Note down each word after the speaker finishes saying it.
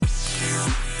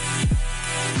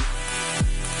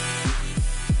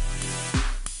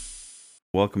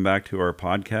welcome back to our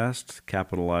podcast,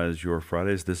 Capitalize Your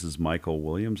Fridays. This is Michael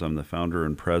Williams. I'm the founder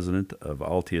and president of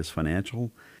Altius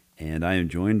Financial, and I am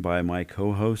joined by my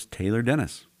co-host, Taylor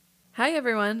Dennis. Hi,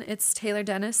 everyone. It's Taylor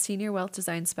Dennis, Senior Wealth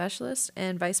Design Specialist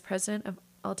and Vice President of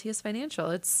Altius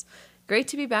Financial. It's great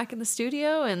to be back in the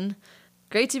studio and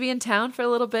great to be in town for a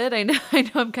little bit. I know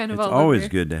I'm kind of all over. It's always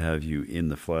good to have you in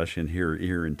the flesh and here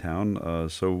in town.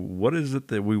 So what is it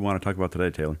that we want to talk about today,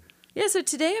 Taylor? Yeah, so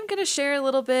today I'm going to share a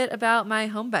little bit about my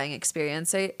home buying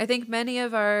experience. I think many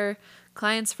of our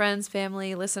clients, friends,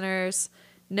 family, listeners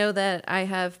know that I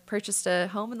have purchased a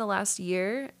home in the last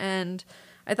year, and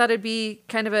I thought it'd be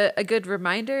kind of a good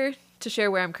reminder to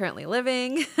share where I'm currently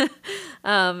living,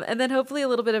 and then hopefully a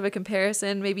little bit of a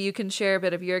comparison. Maybe you can share a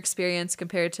bit of your experience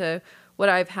compared to what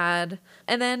I've had,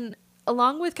 and then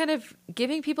along with kind of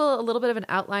giving people a little bit of an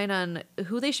outline on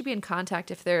who they should be in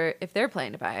contact if they're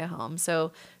planning to buy a home.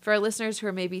 So for our listeners who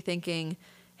are maybe thinking,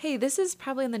 hey, this is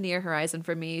probably in the near horizon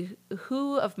for me,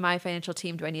 who of my financial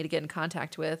team do I need to get in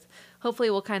contact with?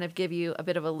 Hopefully we'll kind of give you a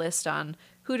bit of a list on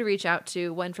who to reach out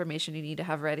to, what information you need to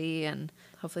have ready, and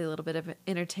hopefully a little bit of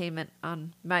entertainment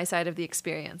on my side of the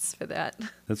experience for that.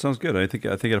 That sounds good. I think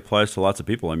it applies to lots of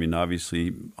people. I mean,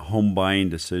 obviously, home buying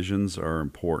decisions are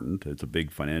important. It's a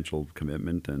big financial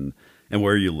commitment, and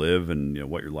where you live and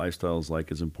what your lifestyle is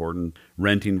like is important.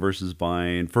 Renting versus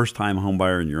buying, first-time home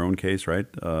buyer in your own case, right?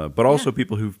 But also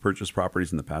people who've purchased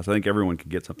properties in the past. I think everyone could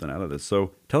get something out of this.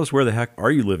 So tell us, where the heck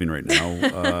are you living right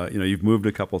now? You've moved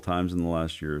a couple times in the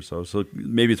last year or so. So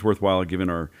maybe it's worthwhile giving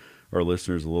our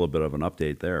listeners a little bit of an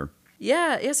update there.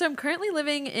 Yeah. So I'm currently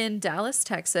living in Dallas,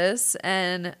 Texas,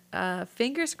 and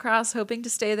fingers crossed, hoping to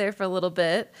stay there for a little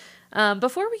bit.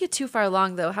 Before we get too far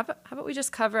along, though, how about we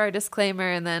just cover our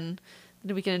disclaimer and then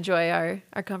we can enjoy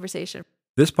our conversation.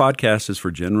 This podcast is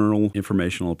for general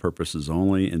informational purposes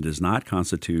only and does not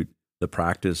constitute the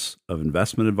practice of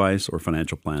investment advice or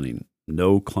financial planning.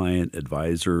 No client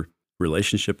advisor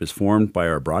relationship is formed by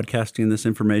our broadcasting this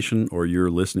information or your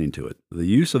listening to it. The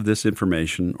use of this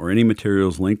information or any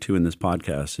materials linked to in this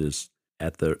podcast is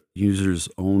at the user's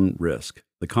own risk.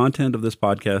 The content of this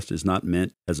podcast is not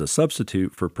meant as a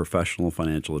substitute for professional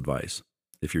financial advice.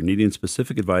 If you're needing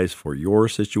specific advice for your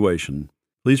situation,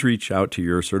 please reach out to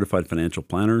your certified financial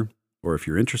planner, or if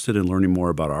you're interested in learning more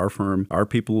about our firm, our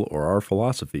people, or our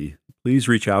philosophy, please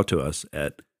reach out to us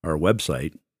at our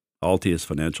website,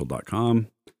 altiusfinancial.com,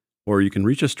 or you can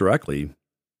reach us directly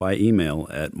by email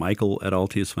at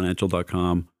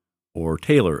michael@altiusfinancial.com or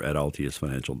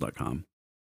taylor@altiusfinancial.com.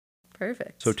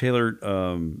 Perfect. So Taylor,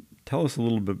 tell us a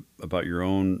little bit about your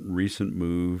own recent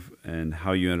move and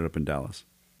how you ended up in Dallas.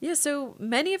 Yeah, so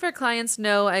many of our clients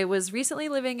know I was recently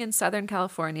living in Southern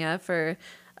California for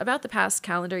about the past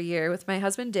calendar year with my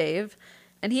husband, Dave,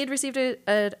 and he had received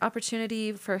an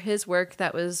opportunity for his work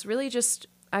that was really just,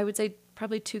 I would say,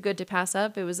 probably too good to pass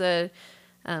up. It was a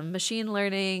machine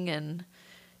learning and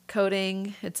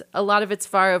coding. A lot of it's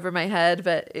far over my head,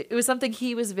 but it was something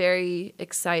he was very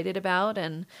excited about.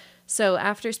 And so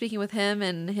after speaking with him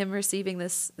and him receiving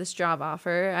this job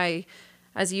offer,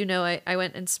 as you know, I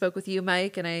went and spoke with you,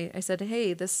 Mike, and I said,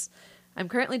 hey, I'm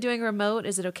currently doing remote.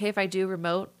 Is it okay if I do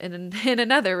remote in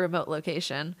another remote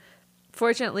location?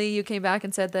 Fortunately, you came back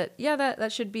and said that, yeah, there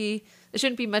shouldn't be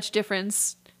much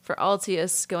difference for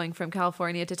Altius going from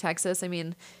California to Texas. I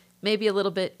mean, maybe a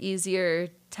little bit easier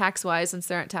tax-wise since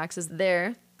there aren't taxes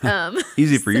there.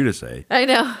 Easy for you to say. I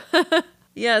know.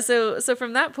 Yeah, so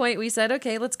from that point, we said,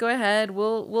 okay, let's go ahead.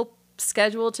 We'll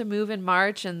schedule to move in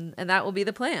March, and that will be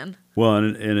the plan. Well,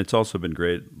 and it's also been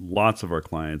great. Lots of our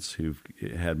clients who've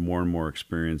had more and more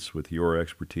experience with your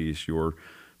expertise, your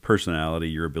personality,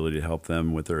 your ability to help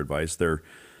them with their advice.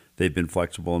 They've been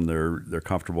flexible and they're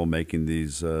comfortable making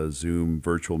these Zoom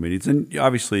virtual meetings. And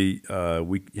obviously,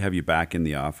 we have you back in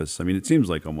the office. I mean, it seems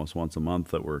like almost once a month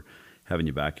that we're having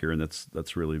you back here, and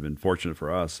that's really been fortunate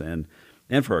for us and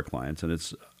for our clients.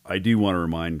 And I do want to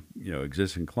remind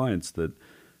existing clients that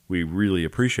we really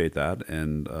appreciate that,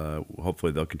 and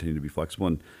hopefully they'll continue to be flexible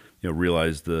and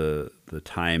realize the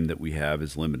time that we have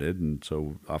is limited, and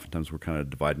so oftentimes we're kind of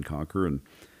divide and conquer, and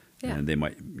they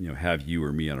might have you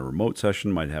or me on a remote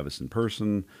session, might have us in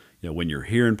person. When you're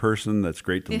here in person, that's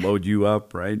great to load you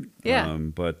up, right? Yeah.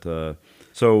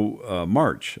 So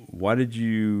March, why did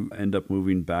you end up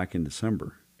moving back in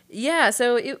December? Yeah,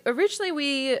 so originally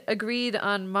we agreed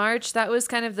on March. That was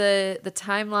kind of the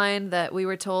timeline that we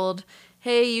were told,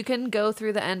 hey, you can go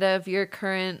through the end of your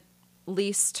current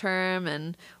lease term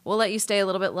and we'll let you stay a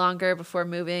little bit longer before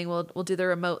moving. We'll do the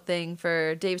remote thing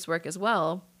for Dave's work as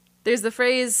well. There's the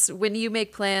phrase, when you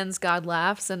make plans, God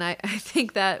laughs. And I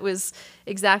think that was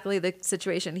exactly the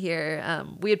situation here.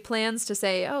 We had plans to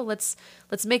say, oh, let's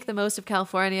make the most of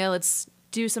California. Let's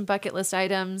do some bucket list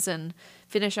items and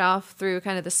finish off through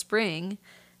kind of the spring.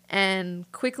 And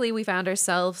quickly we found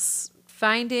ourselves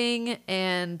finding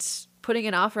and putting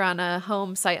an offer on a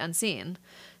home sight unseen.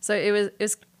 So it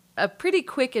was a pretty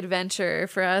quick adventure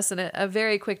for us and a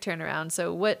very quick turnaround.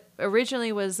 So what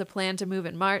originally was a plan to move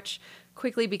in March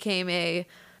quickly became a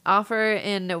offer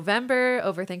in November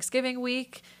over Thanksgiving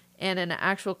week and an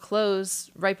actual close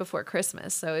right before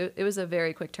Christmas. So it was a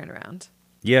very quick turnaround.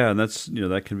 Yeah, and that's,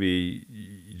 that can be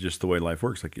just the way life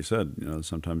works. Like you said,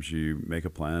 sometimes you make a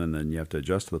plan and then you have to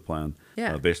adjust to the plan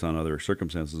based on other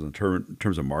circumstances in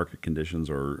terms of market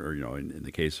conditions or in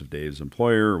the case of Dave's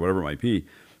employer or whatever it might be.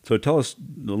 So tell us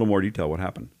a little more detail what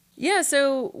happened. Yeah,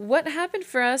 so what happened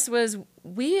for us was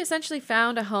we essentially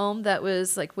found a home that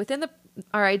was like within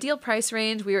our ideal price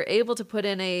range. We were able to put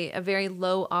in a very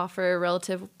low offer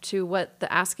relative to what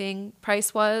the asking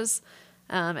price was.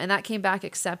 And that came back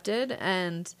accepted.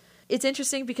 And it's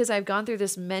interesting because I've gone through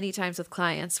this many times with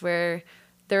clients where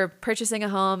they're purchasing a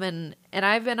home and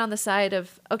I've been on the side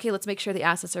of, okay, let's make sure the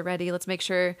assets are ready. Let's make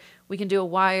sure we can do a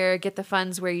wire, get the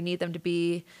funds where you need them to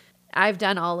be. I've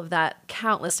done all of that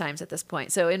countless times at this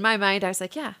point. So in my mind, I was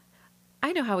like, yeah,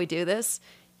 I know how we do this.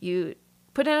 You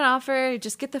put in an offer,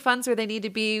 just get the funds where they need to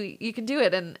be. You can do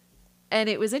it. And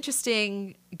it was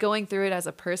interesting going through it as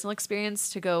a personal experience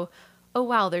to go, oh,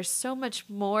 wow, there's so much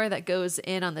more that goes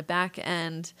in on the back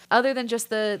end other than just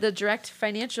the direct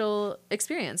financial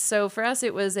experience. So for us,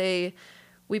 it was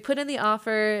we put in the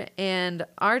offer and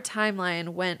our timeline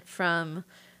went from,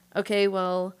 okay,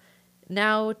 well,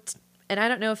 now, and I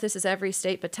don't know if this is every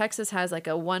state, but Texas has like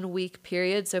a 1 week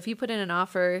period. So if you put in an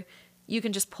offer, you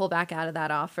can just pull back out of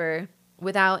that offer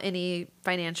without any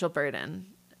financial burden.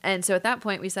 And so at that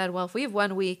point we said, well, if we have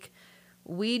 1 week,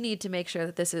 we need to make sure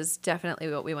that this is definitely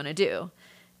what we want to do.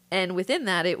 And within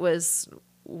that, it was,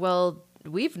 well,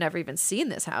 we've never even seen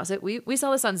this house. We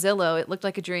saw this on Zillow. It looked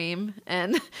like a dream.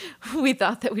 And we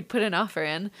thought that we'd put an offer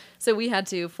in. So we had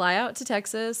to fly out to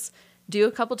Texas, do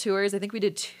a couple tours. I think we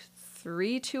did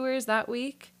 3 tours that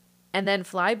week. And then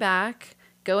fly back,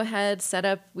 go ahead, set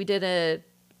up. We did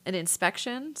an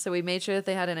inspection. So we made sure that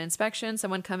they had an inspection.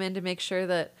 Someone come in to make sure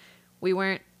that we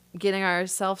weren't getting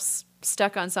ourselves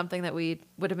stuck on something that we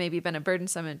would have maybe been a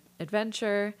burdensome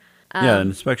adventure. An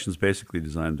inspection is basically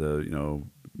designed to,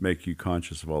 make you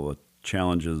conscious of all the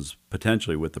challenges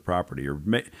potentially with the property, or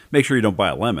make sure you don't buy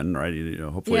a lemon, right?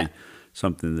 Hopefully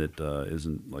something that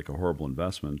isn't like a horrible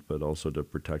investment, but also to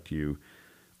protect you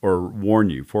or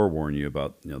forewarn you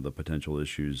about the potential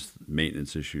issues,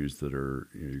 maintenance issues that are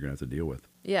you're gonna have to deal with.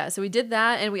 Yeah, so we did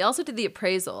that, and we also did the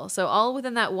appraisal. So all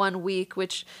within that 1 week,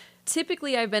 which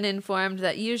typically I've been informed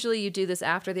that usually you do this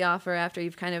after the offer, after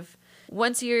you've kind of,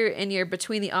 once you're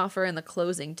between the offer and the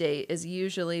closing date is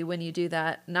usually when you do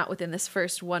that, not within this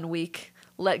first 1 week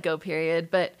let go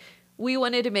period. But we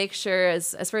wanted to make sure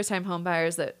as first-time home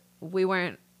buyers that we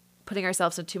weren't putting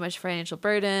ourselves in too much financial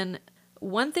burden.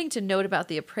 One thing to note about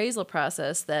the appraisal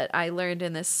process that I learned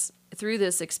through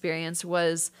this experience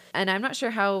was, and I'm not sure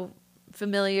how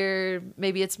familiar,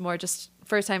 maybe it's more just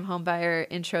first-time home buyer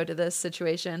intro to this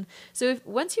situation. So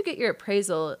once you get your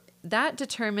appraisal, that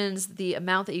determines the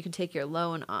amount that you can take your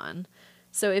loan on.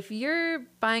 So if you're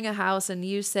buying a house and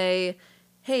you say,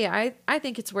 hey, I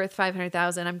think it's worth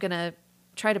 $500,000, I'm going to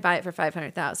try to buy it for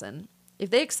 $500,000. If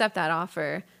they accept that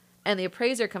offer and the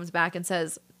appraiser comes back and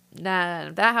says,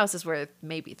 nah, that house is worth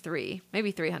maybe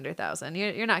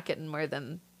 $300,000. You're not getting more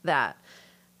than that.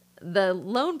 The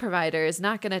loan provider is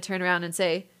not going to turn around and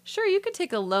say, sure, you can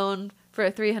take a loan for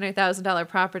a $300,000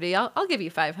 property. I'll give you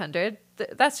 $500,000.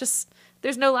 That's just,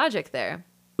 there's no logic there.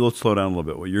 Let's slow down a little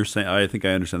bit. What you're saying, I think I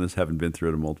understand this, having been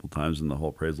through it multiple times in the whole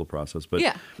appraisal process. But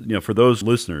for those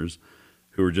listeners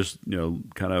who are just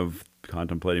kind of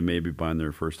contemplating maybe buying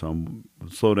their first home,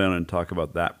 slow down and talk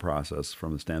about that process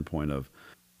from the standpoint of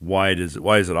why is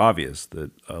it obvious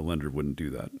that a lender wouldn't do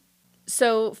that?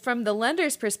 So from the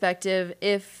lender's perspective,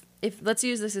 if let's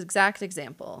use this exact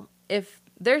example. If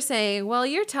they're saying, well,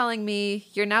 you're telling me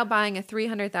you're now buying a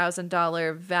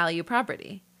 $300,000 value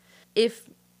property. If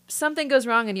something goes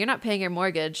wrong and you're not paying your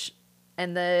mortgage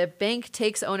and the bank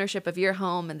takes ownership of your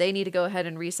home and they need to go ahead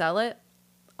and resell it,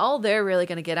 all they're really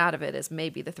going to get out of it is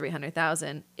maybe the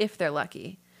 $300,000 if they're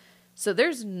lucky. So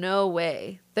there's no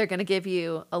way they're going to give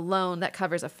you a loan that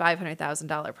covers a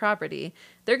 $500,000 property.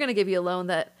 They're going to give you a loan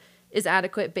that is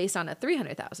adequate based on a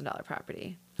 $300,000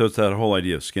 property. So it's that whole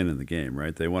idea of skin in the game,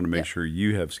 right? They want to make sure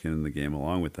you have skin in the game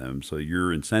along with them. So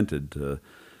you're incented to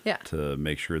Yeah. to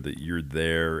make sure that you're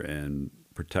there and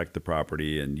protect the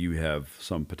property, and you have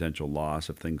some potential loss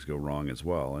if things go wrong as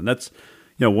well. And that's,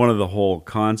 one of the whole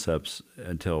concepts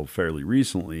until fairly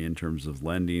recently in terms of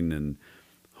lending and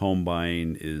home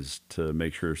buying is to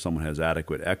make sure someone has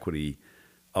adequate equity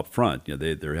up front.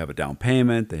 They have a down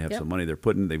payment, they have some money they're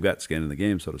putting, they've got skin in the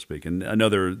game, so to speak. And I know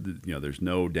there's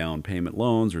no down payment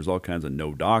loans, there's all kinds of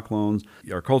no doc loans.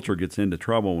 Our culture gets into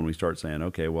trouble when we start saying,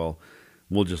 okay, well,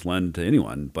 we'll just lend to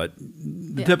anyone. But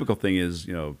the typical thing is,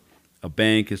 a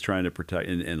bank is trying to protect,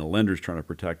 and a lender is trying to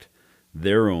protect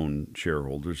their own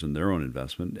shareholders and their own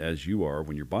investment, as you are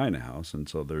when you're buying a house. And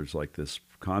so there's like this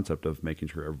concept of making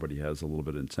sure everybody has a little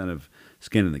bit of incentive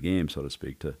skin in the game, so to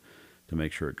speak, to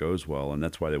make sure it goes well. And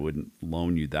that's why they wouldn't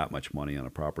loan you that much money on a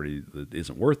property that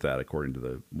isn't worth that, according to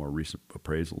the more recent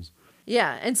appraisals.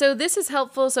 Yeah. And so this is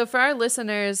helpful. So for our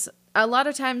listeners, a lot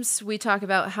of times we talk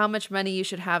about how much money you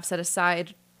should have set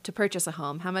aside to purchase a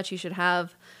home, how much you should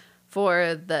have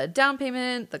for the down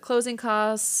payment, the closing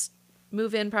costs,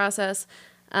 move-in process.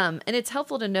 And it's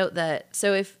helpful to note that.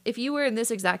 So if you were in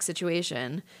this exact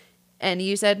situation and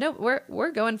you said, no,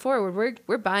 we're going forward,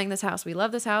 we're buying this house, we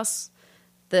love this house,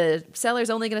 the seller's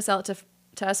only going to sell it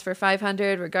to us for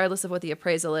 $500, regardless of what the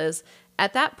appraisal is.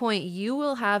 At that point, you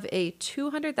will have a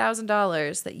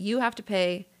 $200,000 that you have to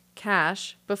pay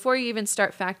cash before you even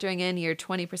start factoring in your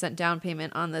 20% down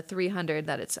payment on the $300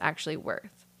 that it's actually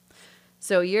worth.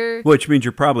 So which means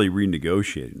you're probably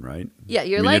renegotiating, right? Yeah,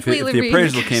 you're likely if the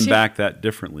appraisal came back that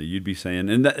differently, you'd be saying,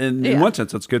 and in one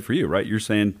sense, that's good for you, right? You're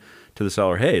saying to the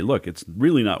seller, hey, look, it's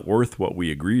really not worth what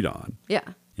we agreed on.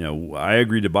 Yeah. I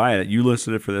agreed to buy it. You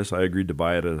listed it for this. I agreed to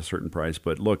buy it at a certain price,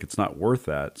 but look, it's not worth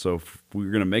that. So if we're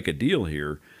going to make a deal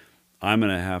here, I'm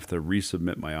going to have to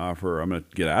resubmit my offer. I'm going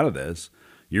to get out of this.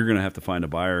 You're going to have to find a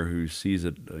buyer who sees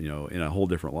it, in a whole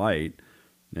different light.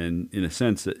 And in a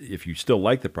sense, if you still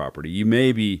like the property, you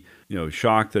may be,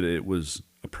 shocked that it was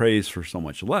appraised for so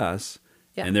much less,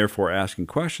 and therefore asking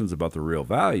questions about the real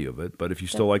value of it. But if you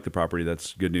still like the property,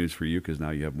 that's good news for you because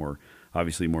now you have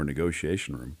obviously more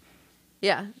negotiation room.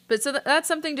 Yeah, but so that's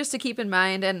something just to keep in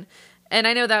mind. And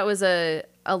I know that was a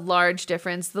large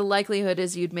difference. The likelihood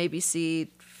is you'd maybe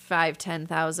see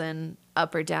 5,000-10,000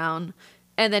 up or down,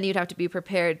 and then you'd have to be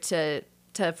prepared to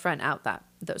front out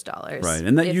those dollars. Right,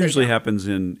 and that usually happens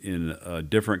in a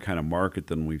different kind of market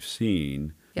than we've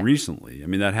seen recently. I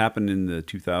mean, that happened in the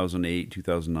 2008,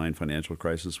 2009 financial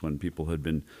crisis when people had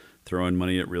been throwing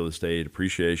money at real estate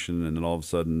appreciation, and then all of a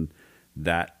sudden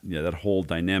that whole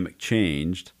dynamic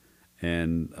changed,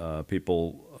 and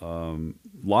people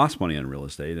lost money on real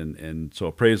estate, and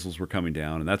so appraisals were coming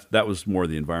down, and that was more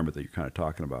the environment that you're kind of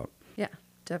talking about. Yeah,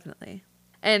 definitely.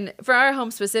 And for our home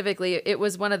specifically, it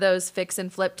was one of those fix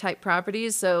and flip type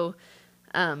properties. So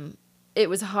it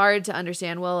was hard to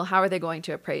understand, well, how are they going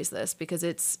to appraise this? Because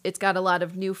it's got a lot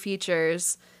of new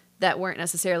features that weren't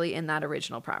necessarily in that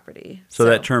original property. So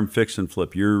that term fix and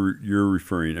flip, you're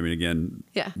referring, I mean, again,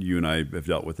 yeah. You and I have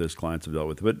dealt with this, clients have dealt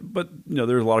with it, but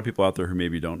there's a lot of people out there who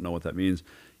maybe don't know what that means.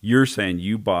 You're saying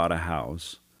you bought a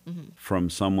house from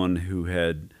someone who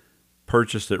had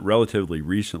purchased it relatively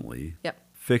recently. Yep.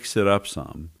 Fixed it up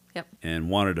some, and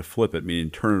wanted to flip it, meaning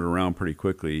turn it around pretty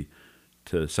quickly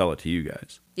to sell it to you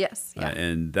guys. Yes. Yeah.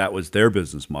 And that was their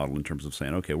business model in terms of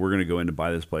saying, okay, we're going to go in to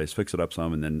buy this place, fix it up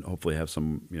some, and then hopefully have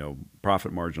some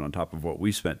profit margin on top of what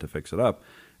we spent to fix it up,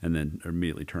 and then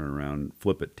immediately turn it around and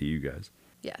flip it to you guys.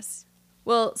 Yes.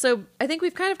 Well, so I think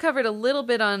we've kind of covered a little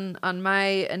bit on my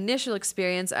initial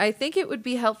experience. I think it would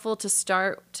be helpful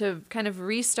to kind of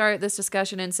restart this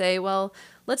discussion and say, well,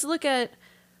 let's look at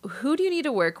who do you need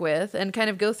to work with and kind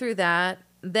of go through that.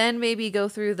 Then maybe go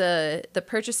through the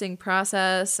purchasing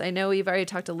process. I know we've already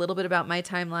talked a little bit about my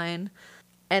timeline,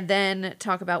 and then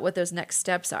talk about what those next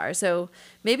steps are. So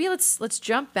maybe let's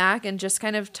jump back and just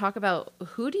kind of talk about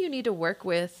who do you need to work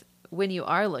with when you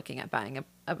are looking at buying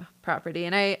a property.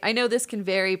 And I know this can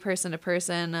vary person to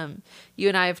person. You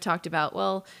and I have talked about,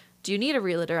 well, do you need a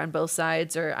realtor on both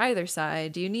sides or either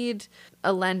side? Do you need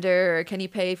a lender, or can you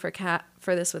pay for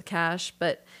this with cash?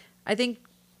 But I think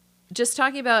just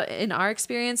talking about in our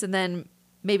experience, and then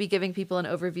maybe giving people an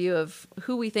overview of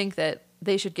who we think that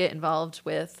they should get involved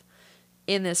with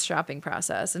in this shopping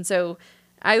process. And so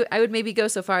I would maybe go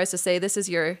so far as to say this is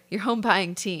your home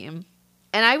buying team.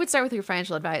 And I would start with your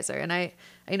financial advisor. And I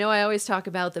know I always talk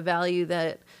about the value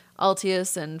that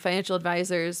Altius and financial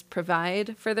advisors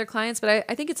provide for their clients, but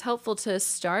I think it's helpful to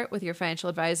start with your financial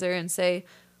advisor and say,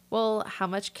 well, how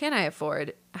much can I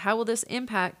afford? How will this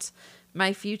impact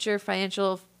my future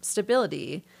financial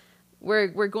stability?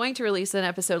 we're going to release an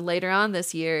episode later on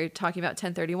this year talking about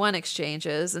 1031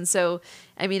 exchanges. And so,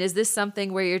 I mean, is this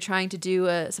something where you're trying to do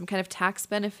some kind of tax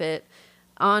benefit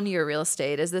on your real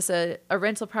estate? Is this a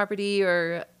rental property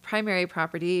or primary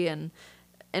property? And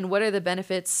what are the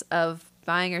benefits of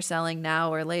buying or selling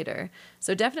now or later?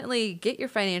 So definitely get your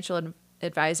financial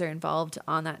advisor involved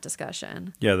on that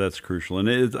discussion. Yeah, that's crucial. And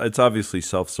it's obviously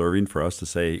self-serving for us to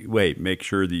say, wait, make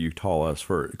sure that you call us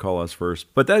first.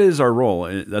 But that is our role.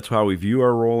 And that's how we view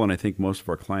our role. And I think most of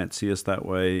our clients see us that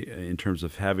way in terms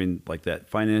of having like that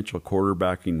financial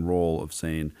quarterbacking role of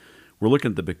saying, we're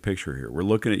looking at the big picture here. We're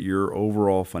looking at your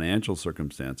overall financial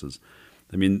circumstances.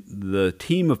 I mean, the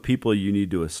team of people you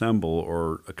need to assemble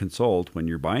or consult when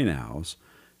you're buying a house,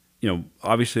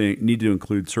 obviously need to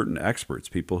include certain experts,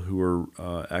 people who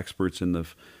are experts in the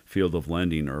field of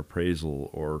lending or appraisal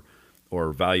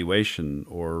or valuation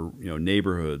or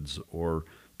neighborhoods.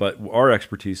 But our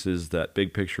expertise is that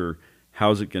big picture.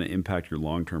 How's it going to impact your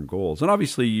long-term goals? And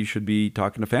obviously, you should be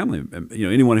talking to family.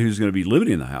 Anyone who's going to be living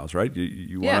in the house, right?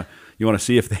 You want to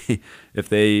see if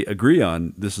they agree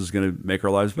on this is going to make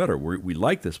our lives better. We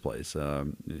like this place.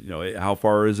 How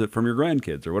far is it from your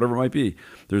grandkids or whatever it might be?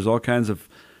 There's all kinds of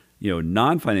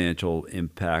non-financial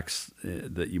impacts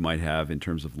that you might have in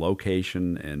terms of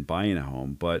location and buying a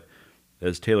home. But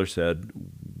as Taylor said,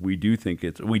 we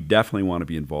definitely want to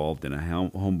be involved in a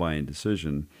home buying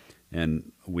decision.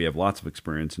 And we have lots of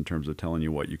experience in terms of telling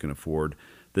you what you can afford.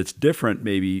 That's different,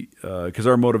 maybe, because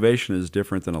our motivation is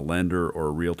different than a lender or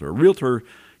a realtor. A realtor,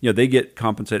 they get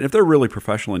compensated. If they're really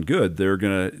professional and good, they're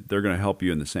gonna help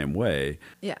you in the same way.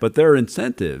 Yeah. But their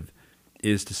incentive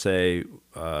is to say,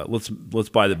 let's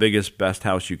buy the biggest, best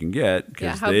house you can get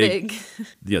because big?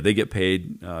 They get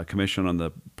paid commission on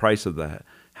the price of the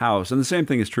house, and the same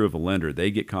thing is true of a lender.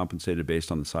 They get compensated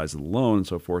based on the size of the loan and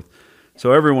so forth.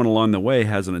 So everyone along the way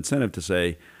has an incentive to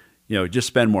say, just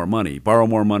spend more money, borrow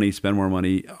more money, spend more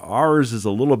money. Ours is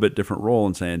a little bit different role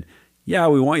in saying, yeah,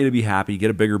 we want you to be happy,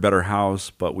 get a bigger, better house,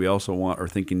 but we also are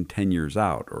thinking 10 years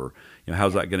out, or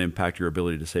how's that going to impact your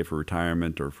ability to save for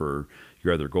retirement or for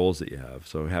your other goals that you have.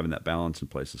 So having that balance in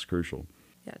place is crucial.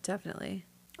 Yeah, definitely.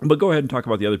 But go ahead and talk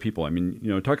about the other people. I mean,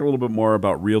 talk a little bit more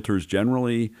about realtors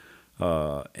generally,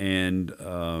 and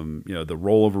the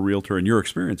role of a realtor and your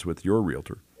experience with your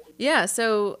realtor. Yeah.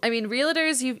 So, I mean,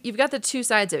 realtors, you've got the two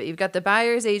sides of it. You've got the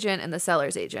buyer's agent and the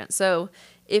seller's agent. So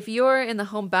if you're in the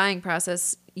home buying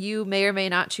process, you may or may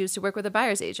not choose to work with a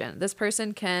buyer's agent. This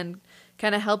person can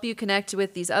kind of help you connect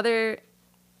with these other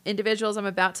individuals I'm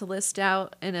about to list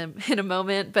out in a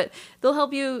moment, but they'll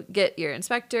help you get your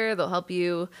inspector. They'll help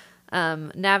you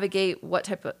navigate what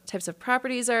types of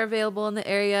properties are available in the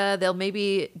area. They'll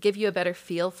maybe give you a better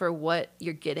feel for what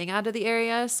you're getting out of the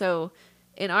area. So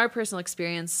in our personal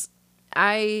experience,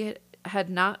 I'd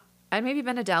maybe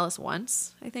been to Dallas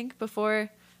once, I think, before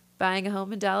buying a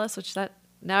home in Dallas,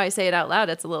 now I say it out loud,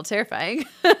 it's a little terrifying.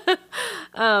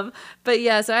 But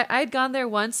yeah, so I'd gone there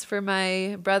once for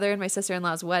my brother and my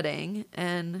sister-in-law's wedding,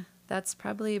 and that's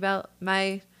probably about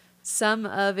my sum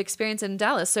of experience in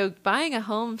Dallas. So buying a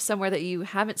home somewhere that you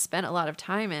haven't spent a lot of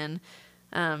time in,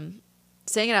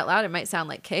 saying it out loud, it might sound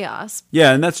like chaos.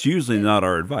 Yeah, and that's usually not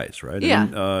our advice, right?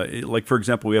 Yeah. Like, for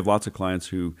example, we have lots of clients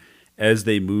who, as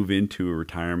they move into a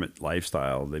retirement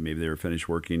lifestyle, they were finished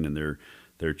working and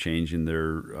they're changing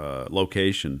their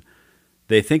location.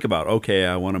 They think about, okay,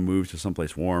 I want to move to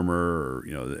someplace warmer or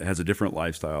that has a different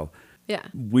lifestyle. Yeah.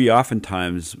 We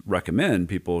oftentimes recommend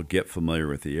people get familiar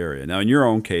with the area. Now, in your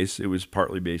own case, it was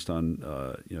partly based on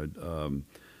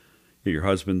your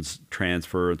husband's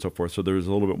transfer and so forth. So there was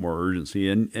a little bit more urgency,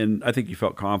 and I think you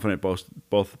felt confident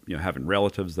both having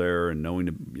relatives there and knowing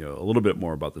a little bit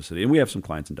more about the city. And we have some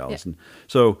clients in Dallas, Yeah. and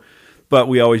so. But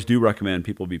we always do recommend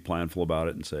people be planful about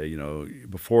it and say,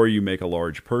 before you make a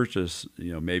large purchase,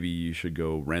 maybe you should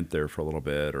go rent there for a little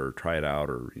bit or try it out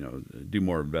or, do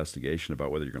more investigation about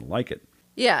whether you're going to like it.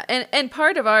 Yeah. And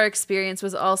part of our experience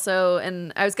was also,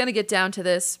 and I was going to get down to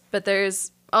this, but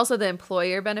there's also the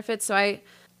employer benefits. So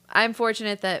I'm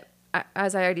fortunate that,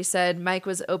 as I already said, Mike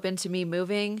was open to me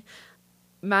moving.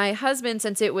 My husband,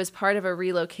 since it was part of a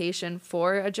relocation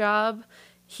for a job,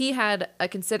 he had a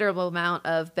considerable amount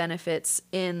of benefits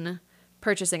in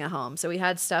purchasing a home. So we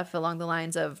had stuff along the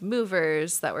lines of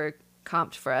movers that were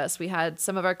comped for us. We had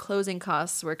some of our closing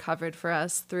costs were covered for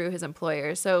us through his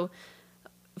employer. So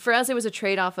for us, it was a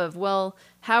trade-off of, well,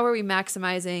 how are we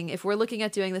maximizing, if we're looking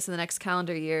at doing this in the next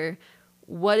calendar year,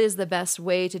 what is the best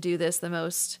way to do this the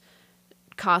most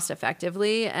cost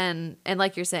effectively? And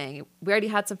like you're saying, we already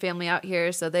had some family out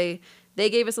here, so they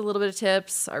gave us a little bit of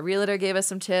tips. Our realtor gave us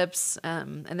some tips,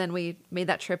 and then we made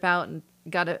that trip out and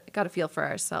got a feel for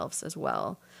ourselves as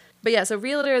well. But yeah, so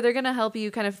realtor, they're going to help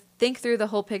you kind of think through the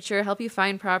whole picture, help you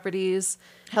find properties,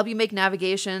 help you make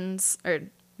navigations or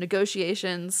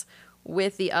negotiations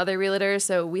with the other realtors.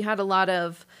 So we had a lot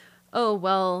of, oh,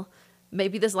 well,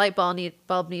 maybe this light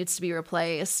bulb needs to be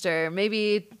replaced, or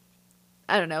maybe,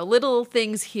 I don't know, little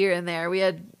things here and there. We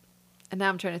had, and now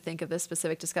I'm trying to think of the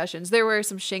specific discussions. There were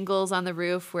some shingles on the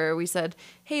roof where we said,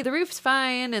 hey, the roof's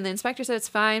fine. And the inspector said it's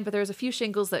fine, but there was a few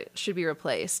shingles that should be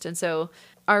replaced. And so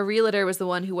our realtor was the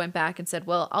one who went back and said,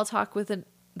 well, I'll talk with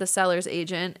the seller's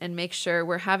agent and make sure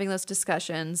we're having those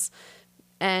discussions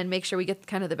and make sure we get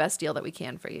kind of the best deal that we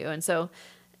can for you. And so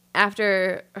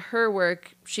after her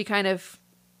work, she kind of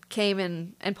came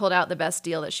in and pulled out the best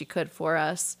deal that she could for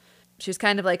us. She was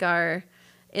kind of like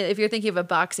if you're thinking of a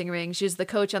boxing ring, she's the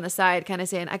coach on the side kind of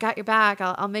saying, I got your back.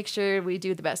 I'll make sure we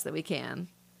do the best that we can.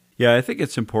 Yeah, I think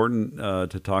it's important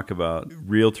to talk about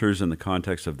realtors in the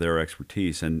context of their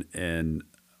expertise. And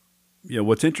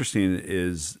what's interesting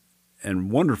is,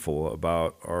 and wonderful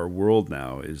about our world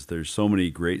now, is there's so many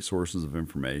great sources of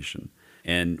information.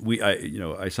 And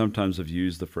I sometimes have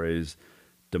used the phrase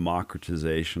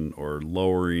democratization, or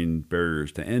lowering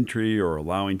barriers to entry, or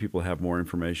allowing people to have more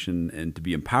information and to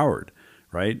be empowered.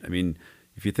 Right? I mean,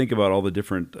 if you think about all the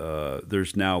different,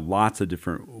 there's now lots of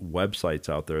different websites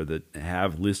out there that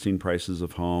have listing prices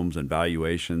of homes and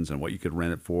valuations and what you could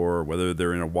rent it for, whether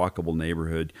they're in a walkable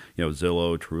neighborhood,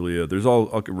 Zillow, Trulia. There's all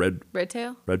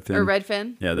Redfin. Or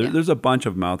Redfin. Yeah, there's a bunch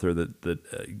of them out there that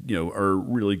are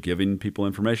really giving people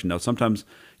information. Now, sometimes,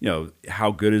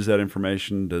 how good is that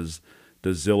information? Does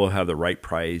Zillow have the right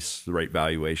price, the right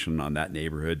valuation on that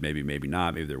neighborhood? Maybe, maybe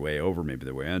not. Maybe they're way over. Maybe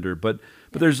they're way under. But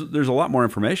there's a lot more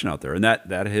information out there, and that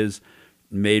has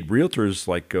made realtors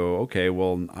go, okay,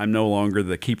 well, I'm no longer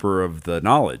the keeper of the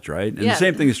knowledge, right? And the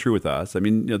same thing is true with us. I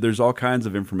mean, there's all kinds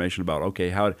of information about,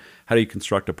 okay, how do you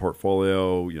construct a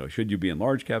portfolio? Should you be in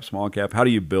large cap, small cap? How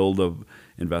do you build a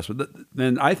investment?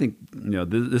 And I think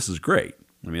this is great.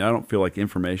 I mean, I don't feel like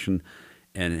information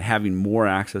and having more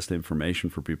access to information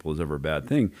for people is ever a bad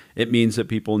thing. It means that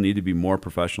people need to be more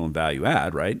professional and value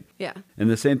add, right? Yeah. And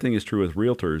the same thing is true with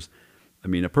realtors. I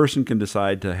mean, a person can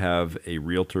decide to have a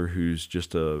realtor who's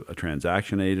just a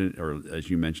transaction agent, or as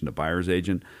you mentioned, a buyer's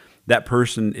agent. That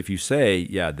person, if you say,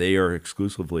 yeah, they are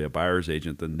exclusively a buyer's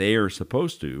agent, then they are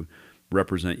supposed to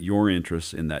represent your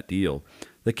interests in that deal.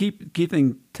 The key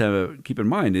thing to keep in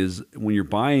mind is when you're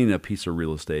buying a piece of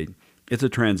real estate, it's a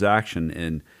transaction,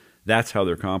 and that's how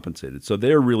they're compensated. So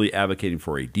they're really advocating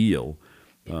for a deal.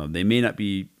 They may not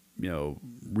be,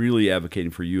 really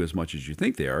advocating for you as much as you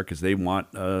think they are, because they want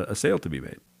a sale to be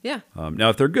made. Yeah. Now,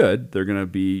 if they're good, they're going to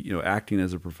be, acting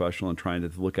as a professional and trying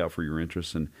to look out for your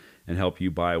interests and help you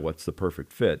buy what's the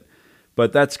perfect fit.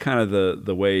 But that's kind of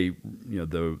the way,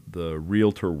 the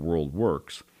realtor world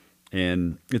works.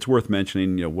 And it's worth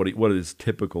mentioning, what is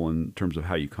typical in terms of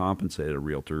how you compensate a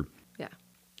realtor. Yeah.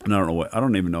 And I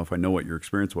don't even know if I know what your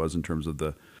experience was in terms of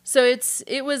the. So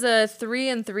it was a 3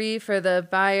 and 3 for the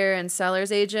buyer and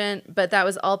seller's agent, but that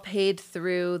was all paid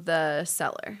through the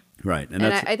seller. Right. And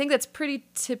I think that's pretty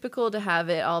typical to have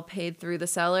it all paid through the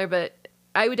seller, but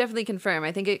I would definitely confirm.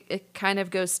 I think it kind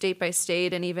of goes state by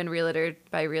state and even realtor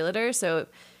by realtor. So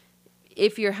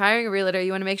if you're hiring a realtor,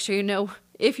 you want to make sure you know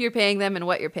if you're paying them and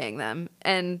what you're paying them.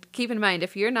 And keep in mind,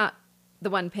 if you're not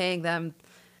the one paying them,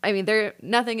 I mean,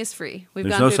 nothing is free. There's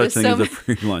no such thing as a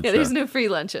free lunch. Yeah, there's no free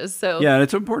lunches. So yeah, and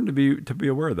it's important to be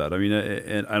aware of that. I mean,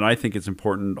 and I think it's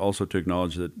important also to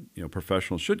acknowledge that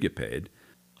professionals should get paid,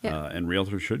 and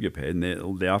realtors should get paid,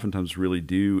 and they oftentimes really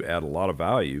do add a lot of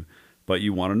value. But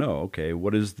you want to know, okay,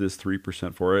 what is this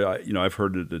 3% for? I've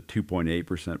heard it at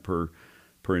 2.8%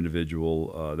 per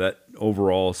individual. That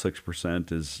overall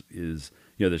 6% is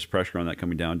there's pressure on that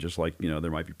coming down, just like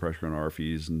there might be pressure on our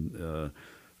fees and.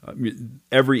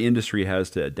 Every industry has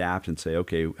to adapt and say,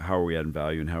 okay, how are we adding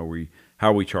value and how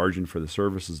are we charging for the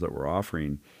services that we're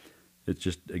offering? It's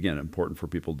just, again, important for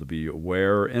people to be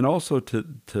aware and also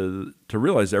to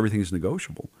realize everything is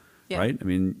negotiable, right? I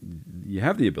mean, you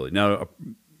have the ability. Now,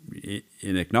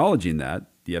 in acknowledging that,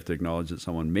 you have to acknowledge that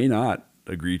someone may not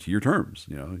agree to your terms.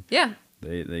 Yeah,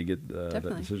 they get that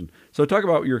decision. So talk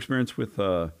about your experience with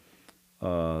the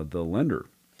lender.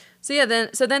 So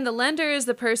then the lender is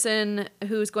the person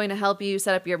who's going to help you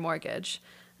set up your mortgage.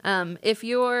 If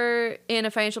you're in a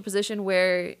financial position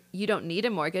where you don't need a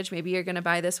mortgage, maybe you're going to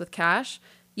buy this with cash,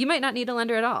 you might not need a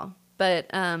lender at all. But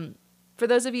for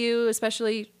those of you,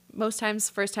 especially most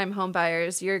times first-time home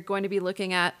buyers, you're going to be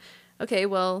looking at, okay,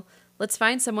 well, let's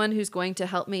find someone who's going to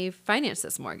help me finance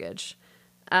this mortgage.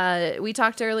 We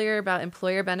talked earlier about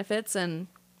employer benefits, and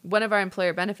one of our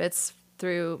employer benefits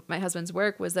through my husband's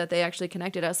work was that they actually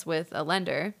connected us with a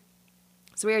lender.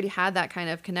 So we already had that kind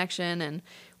of connection, and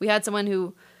we had someone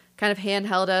who kind of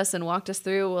handheld us and walked us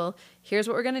through, well, here's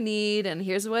what we're going to need, and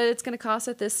here's what it's going to cost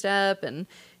at this step, and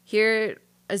here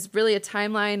is really a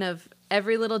timeline of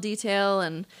every little detail.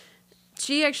 And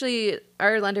she actually,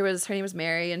 her name was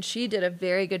Mary, and she did a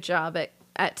very good job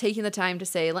at taking the time to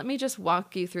say, let me just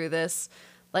walk you through this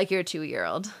like you're a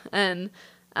 2-year-old. And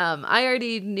I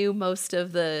already knew most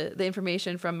of the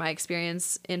information from my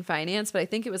experience in finance, but I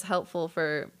think it was helpful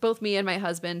for both me and my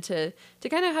husband to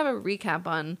kind of have a recap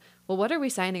on, well, what are we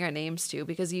signing our names to?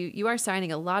 Because you are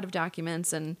signing a lot of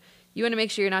documents, and you want to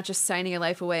make sure you're not just signing your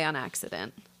life away on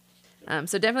accident.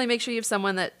 So definitely make sure you have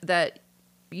someone that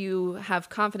you have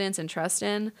confidence and trust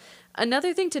in.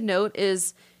 Another thing to note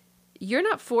is you're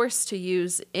not forced to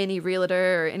use any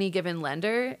realtor or any given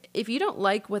lender. If you don't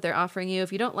like what they're offering you,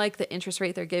 if you don't like the interest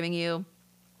rate they're giving you,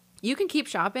 you can keep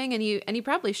shopping, and you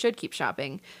probably should keep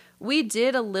shopping. We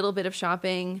did a little bit of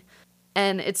shopping,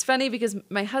 and it's funny because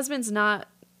my husband's not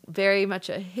very much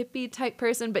a hippie type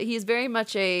person, but he's very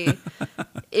much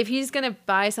if he's going to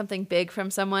buy something big from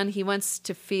someone, he wants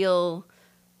to feel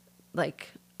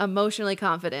like emotionally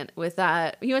confident with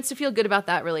that. He wants to feel good about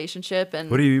that relationship. And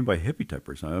what do you mean by hippie type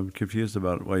person? I'm confused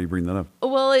about why you bring that up.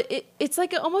 Well, it's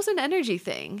like almost an energy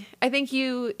thing. I think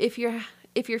if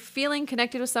you're feeling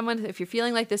connected with someone, if you're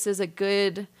feeling like this is a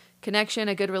good connection,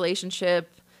 a good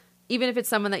relationship, even if it's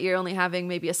someone that you're only having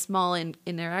maybe a small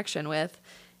interaction with,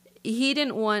 he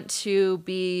didn't want to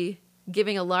be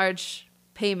giving a large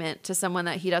payment to someone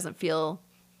that he doesn't feel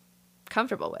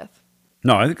comfortable with.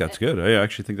 No, I think that's good. I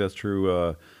actually think that's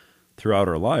true throughout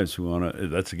our lives. We want to.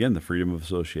 That's again the freedom of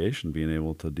association, being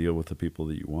able to deal with the people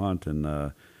that you want,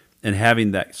 and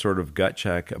having that sort of gut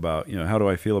check about, how do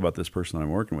I feel about this person that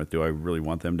I'm working with? Do I really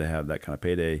want them to have that kind of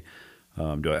payday?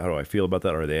 How do I feel about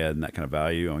that? Are they adding that kind of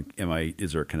value?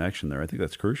 Is there a connection there? I think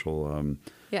that's crucial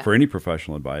for any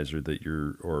professional advisor that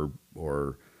you're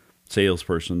or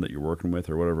salesperson that you're working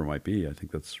with or whatever it might be. I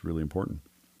think that's really important.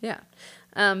 Yeah.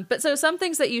 But so some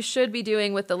things that you should be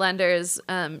doing with the lenders,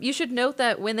 you should note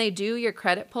that when they do your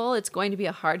credit pull, it's going to be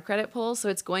a hard credit pull, so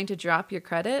it's going to drop your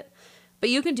credit. But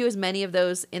you can do as many of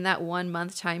those in that 1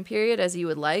 month time period as you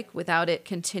would like without it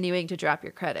continuing to drop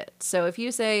your credit. So if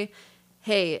you say,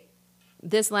 hey,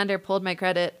 this lender pulled my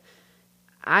credit,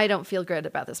 I don't feel good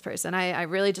about this person. I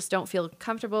really just don't feel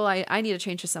comfortable. I need to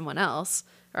change to someone else,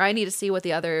 or I need to see what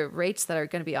the other rates that are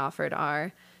going to be offered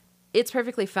are. It's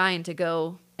perfectly fine to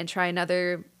go and try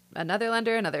another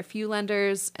lender, another few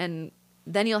lenders, and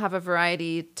then you'll have a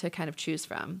variety to kind of choose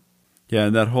from. Yeah,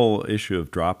 and that whole issue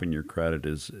of dropping your credit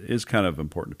is kind of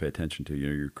important to pay attention to.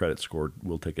 Your credit score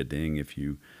will take a ding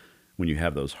when you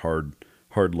have those hard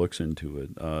looks into it.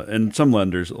 And some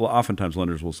lenders, oftentimes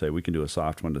lenders will say we can do a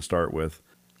soft one to start with,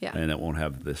 and it won't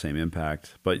have the same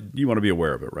impact. But you want to be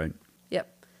aware of it, right?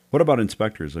 Yep. What about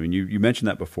inspectors? I mean, you mentioned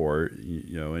that before,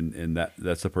 and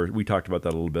that's the person. We talked about that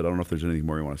a little bit. I don't know if there's anything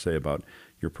more you want to say about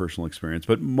your personal experience,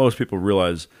 but most people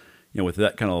realize, with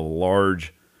that kind of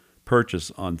large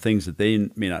purchase on things that they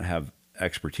may not have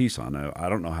expertise on. I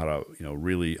don't know how to,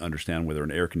 really understand whether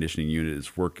an air conditioning unit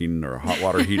is working or a hot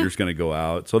water heater is going to go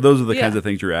out. So those are the kinds of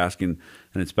things you're asking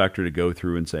an inspector to go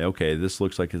through and say, okay, this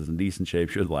looks like it's in decent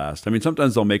shape, should last. I mean,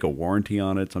 sometimes they'll make a warranty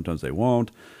on it, sometimes they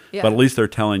won't. Yeah. But at least they're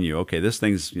telling you, okay, this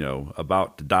thing's,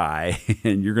 about to die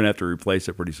and you're going to have to replace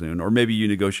it pretty soon. Or maybe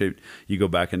you go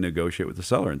back and negotiate with the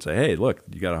seller and say, hey, look,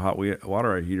 you got a hot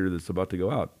water heater that's about to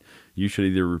go out. You should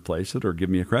either replace it or give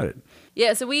me a credit.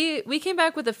 Yeah, so we came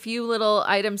back with a few little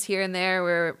items here and there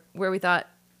where we thought,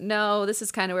 no, this is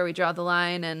kind of where we draw the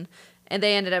line, and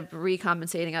they ended up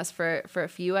recompensating us for a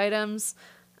few items.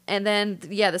 And then,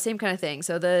 the same kind of thing.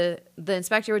 So the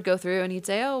inspector would go through and he'd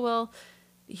say, oh, well,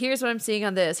 here's what I'm seeing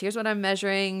on this. Here's what I'm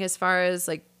measuring as far as,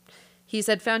 like, he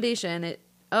said foundation.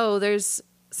 There's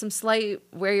some slight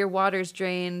where your water's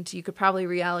drained. You could probably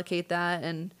reallocate that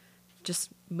and just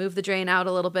move the drain out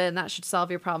a little bit, and that should solve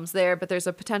your problems there, but there's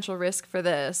a potential risk for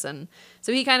this. And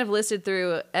so he kind of listed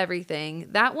through everything.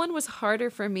 That one was harder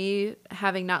for me,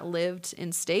 having not lived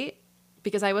in state,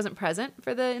 because I wasn't present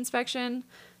for the inspection.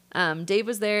 Dave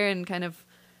was there and kind of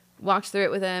walked through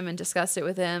it with him and discussed it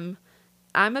with him.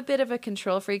 I'm a bit of a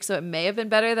control freak, so it may have been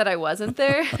better that I wasn't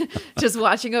there, just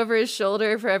watching over his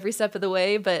shoulder for every step of the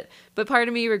way. But part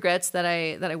of me regrets that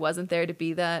I wasn't there to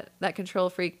be that control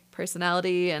freak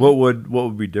personality. And what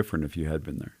would be different if you had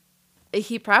been there?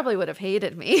 He probably would have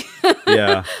hated me.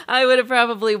 Yeah, I would have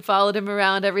probably followed him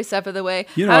around every step of the way.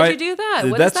 How'd you do that?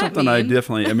 What that's does that something mean? I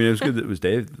definitely. I mean, it was good that it was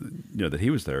Dave, that he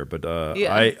was there. But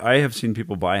I have seen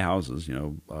people buy houses,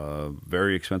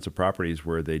 very expensive properties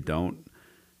where they don't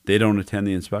they don't attend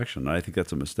the inspection. And I think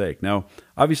that's a mistake. Now,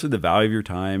 obviously, the value of your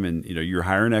time, and you're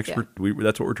hiring expert. Yeah.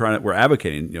 That's what we're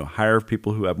advocating. Hire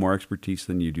people who have more expertise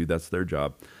than you do. That's their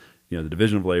job. The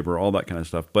division of labor, all that kind of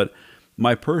stuff. But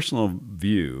my personal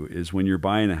view is when you're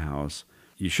buying a house,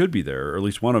 you should be there, or at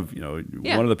least one of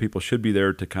the people should be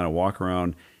there to kind of walk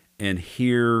around and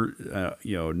hear,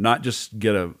 not just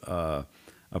get a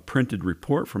printed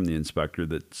report from the inspector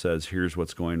that says here's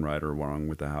what's going right or wrong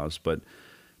with the house, but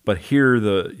hear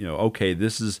okay,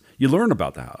 this is, you learn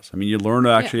about the house. I mean, you learn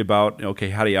actually about,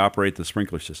 okay, how do you operate the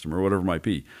sprinkler system or whatever it might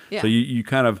be. Yeah. So you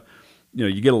kind of,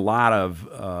 you get a lot of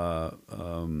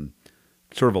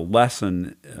sort of a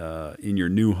lesson in your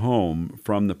new home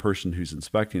from the person who's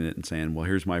inspecting it and saying, well,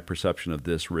 here's my perception of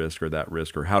this risk or that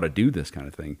risk or how to do this kind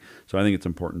of thing. So I think it's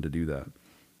important to do that.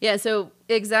 Yeah, so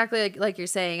exactly like you're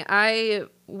saying, I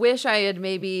wish I had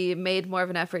maybe made more of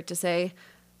an effort to say,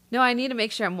 no, I need to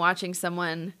make sure I'm watching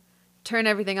someone turn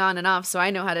everything on and off so I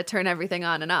know how to turn everything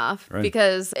on and off. Right.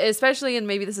 Because especially, and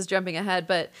maybe this is jumping ahead,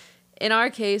 but in our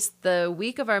case, the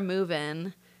week of our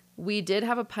move-in, we did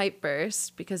have a pipe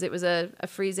burst because it was a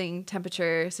freezing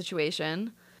temperature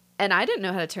situation. And I didn't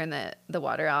know how to turn the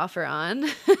water off or on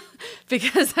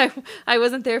because I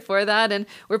wasn't there for that. And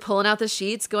we're pulling out the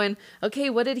sheets going, okay,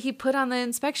 what did he put on the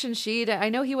inspection sheet? I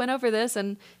know he went over this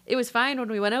and it was fine when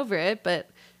we went over it, but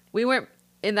we weren't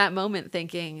in that moment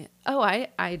thinking, oh,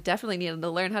 I definitely needed to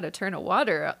learn how to turn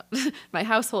my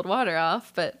household water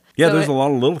off. But yeah, so there's a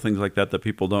lot of little things like that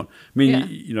people don't. I mean,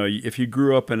 if you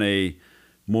grew up in a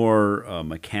more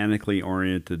mechanically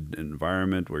oriented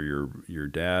environment where your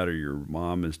dad or your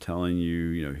mom is telling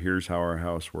you, here's how our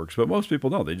house works. But most people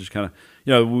don't. They just kind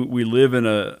of, we live in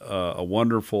a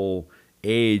wonderful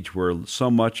age where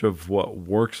so much of what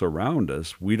works around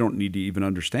us, we don't need to even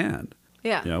understand.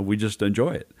 Yeah. We just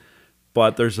enjoy it.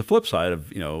 But there's the flip side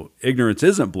of, ignorance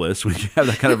isn't bliss when you have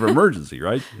that kind of emergency,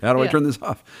 right? How do I turn this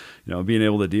off? Being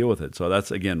able to deal with it. So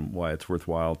that's, again, why it's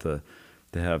worthwhile to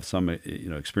have some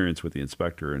experience with the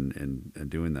inspector and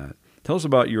doing that. Tell us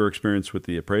about your experience with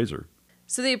the appraiser.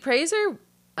 So the appraiser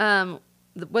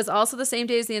was also the same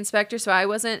day as the inspector, so I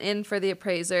wasn't in for the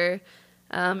appraiser.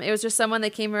 It was just someone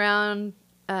that came around,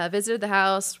 visited the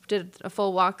house, did a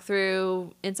full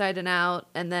walkthrough inside and out,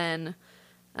 and then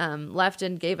left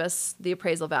and gave us the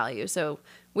appraisal value. So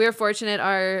we were fortunate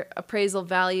our appraisal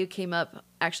value came up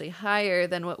actually higher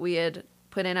than what we had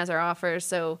put in as our offer.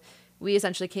 So we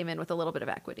essentially came in with a little bit of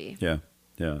equity. Yeah,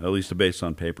 at least based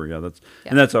on paper. Yeah,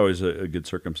 and that's always a good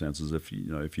circumstances if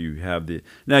you have the.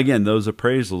 Now again, those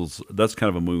appraisals, that's kind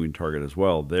of a moving target as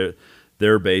well.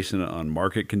 They're based on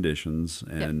market conditions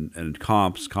and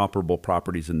comparable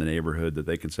properties in the neighborhood that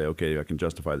they can say, okay, I can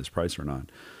justify this price or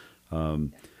not.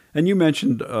 And you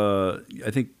mentioned, I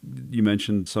think you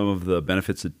mentioned some of the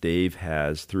benefits that Dave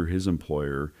has through his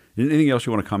employer. Anything else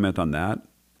you want to comment on that?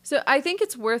 So I think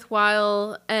it's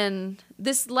worthwhile, and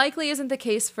this likely isn't the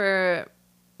case for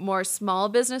more small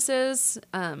businesses,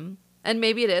 and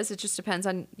maybe it is. It just depends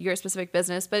on your specific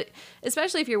business, but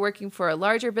especially if you're working for a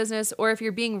larger business or if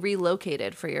you're being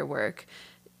relocated for your work,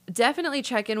 definitely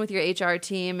check in with your HR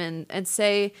team and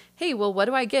say, hey, well, what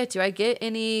do I get? Do I get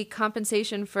any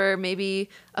compensation for maybe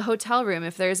a hotel room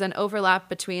if there's an overlap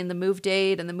between the move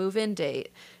date and the move-in date?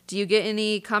 Do you get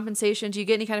any compensation? Do you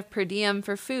get any kind of per diem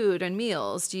for food and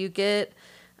meals? Do you get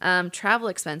travel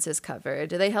expenses covered?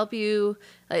 Do they help you?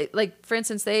 Like for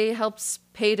instance, they helped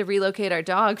pay to relocate our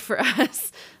dog for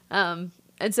us. And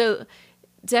so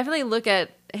definitely look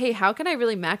at, hey, how can I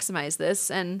really maximize this?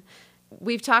 And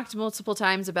we've talked multiple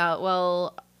times about,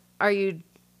 well, are you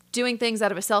doing things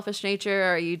out of a selfish nature?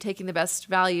 Or are you taking the best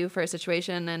value for a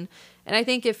situation? And I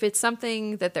think if it's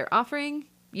something that they're offering,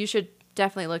 you should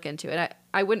definitely look into it.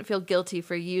 I wouldn't feel guilty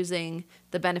for using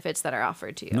the benefits that are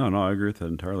offered to you. No, I agree with that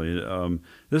entirely.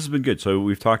 This has been good. So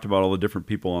we've talked about all the different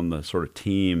people on the sort of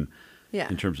team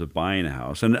in terms of buying a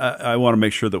house. And I want to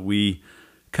make sure that we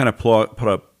kind of put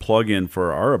a plug in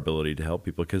for our ability to help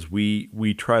people because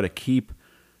we try to keep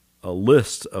a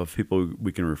list of people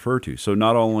we can refer to. So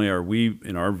not only are we,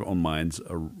 in our own minds,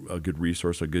 a good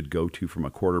resource, a good go-to from a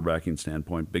quarterbacking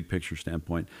standpoint, big picture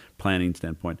standpoint, planning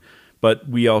standpoint, but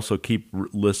we also keep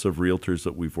lists of realtors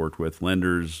that we've worked with,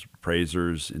 lenders,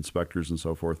 appraisers, inspectors, and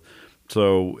so forth.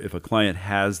 So if a client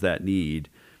has that need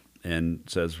and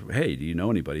says, hey, do you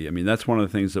know anybody? I mean, that's one of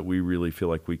the things that we really feel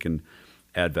like we can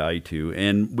add value to.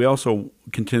 And we also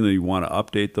continually want to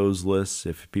update those lists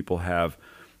if people have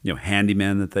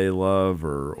handyman that they love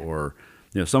or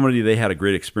somebody they had a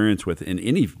great experience with in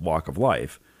any walk of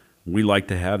life. We like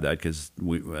to have that because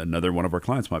another one of our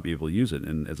clients might be able to use it.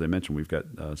 And as I mentioned, we've got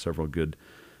several good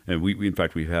And we in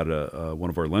fact, we've had one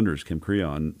of our lenders, Kim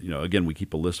Creon. Again, we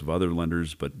keep a list of other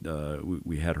lenders, but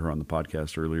we had her on the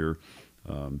podcast earlier.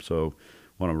 So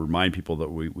want to remind people that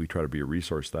we try to be a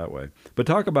resource that way. But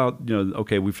talk about,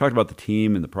 okay, we've talked about the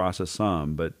team and the process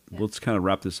some, but let's kind of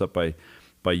wrap this up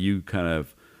by you kind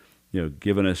of,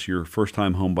 giving us your first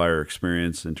time home buyer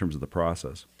experience in terms of the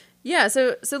process. Yeah,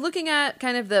 so looking at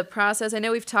kind of the process, I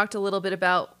know we've talked a little bit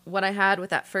about what I had with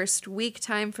that first week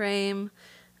time frame.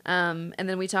 And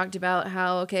then we talked about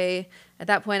how, okay, at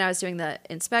that point I was doing the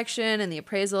inspection and the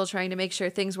appraisal, trying to make sure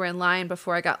things were in line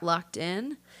before I got locked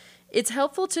in. It's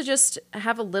helpful to just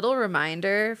have a little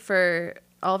reminder for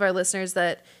all of our listeners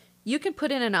that you can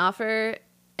put in an offer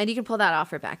and you can pull that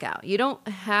offer back out. You don't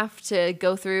have to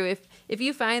go through, if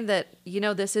you find that,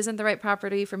 this isn't the right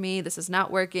property for me, this is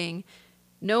not working,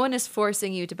 no one is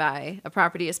forcing you to buy a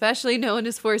property, especially no one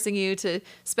is forcing you to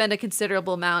spend a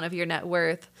considerable amount of your net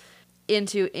worth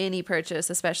into any purchase,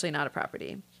 especially not a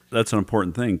property. That's an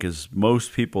important thing because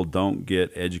most people don't get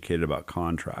educated about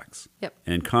contracts. Yep.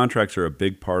 And contracts are a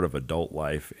big part of adult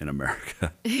life in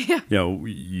America. Yeah.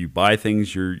 You buy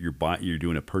things, you're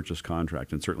doing a purchase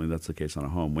contract, and certainly that's the case on a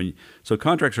home. So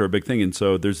contracts are a big thing, and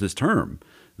so there's this term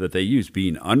that they use,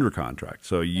 being under contract.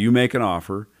 So you make an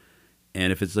offer,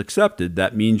 and if it's accepted,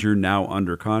 that means you're now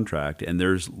under contract, and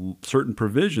there's certain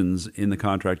provisions in the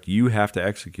contract you have to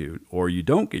execute, or you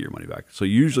don't get your money back. So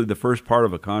usually the first part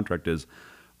of a contract is,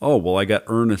 oh, well, I got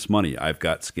earnest money. I've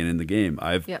got skin in the game.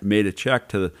 I've made a check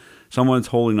to someone's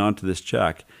holding on to this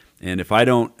check. And if I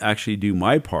don't actually do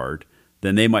my part,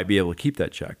 then they might be able to keep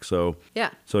that check. So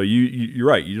you're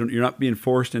right. You're not being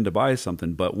forced into buy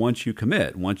something. But once you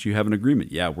commit, once you have an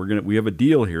agreement, we have a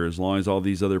deal here as long as all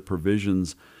these other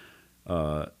provisions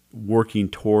working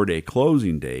toward a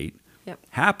closing date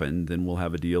happen, then we'll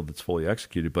have a deal that's fully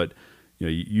executed. But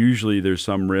usually there's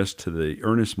some risk to the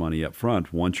earnest money up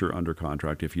front once you're under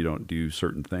contract if you don't do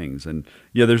certain things. And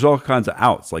there's all kinds of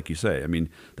outs, like you say. I mean,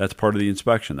 that's part of the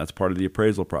inspection. That's part of the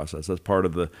appraisal process. That's part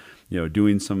of the,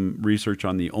 doing some research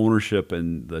on the ownership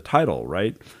and the title,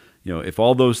 right? If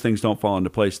all those things don't fall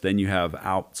into place, then you have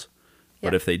outs.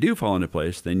 But if they do fall into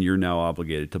place, then you're now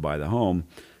obligated to buy the home,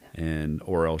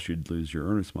 or else you'd lose your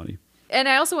earnest money. And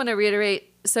I also want to reiterate,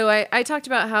 so I talked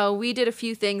about how we did a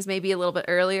few things maybe a little bit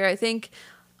earlier. I think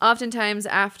oftentimes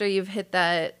after you've hit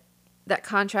that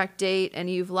contract date and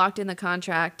you've locked in the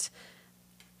contract,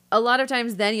 a lot of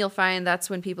times then you'll find that's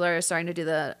when people are starting to do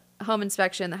the home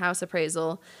inspection, the house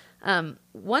appraisal.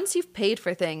 Once you've paid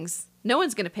for things, no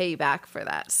one's going to pay you back for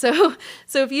that. So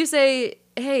if you say,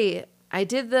 hey, I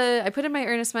put in my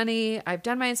earnest money, I've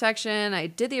done my inspection, I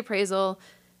did the appraisal,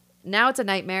 now it's a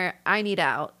nightmare, I need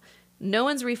out. No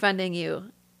one's refunding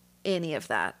you any of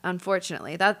that,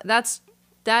 unfortunately.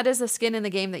 That is a skin in the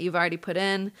game that you've already put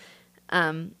in,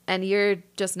 and you're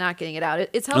just not getting it out.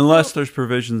 It's helpful unless there's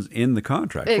provisions in the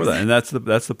contract for that, and that's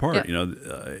the part. Yeah.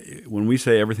 When we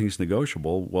say everything's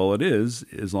negotiable, well, it is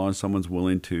as long as someone's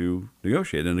willing to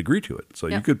negotiate and agree to it. So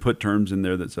you could put terms in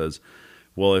there that says,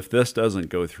 well, if this doesn't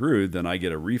go through, then I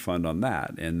get a refund on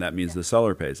that, and that means the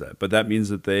seller pays that. But that means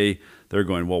that they're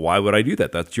going, well, why would I do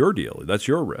that? That's your deal. That's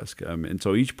your risk. And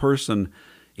so each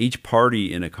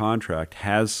party in a contract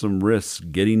has some risks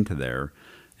getting to there,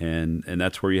 and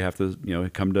that's where you have to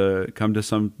come to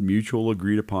some mutual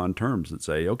agreed upon terms that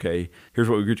say, okay, here's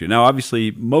what we agree to. Now,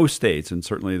 obviously, most states, and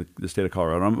certainly the state of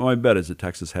Colorado, my bet is that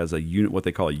Texas has what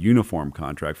they call a uniform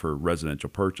contract for residential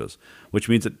purchase, which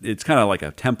means it's kind of like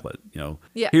a template.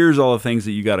 Here's all the things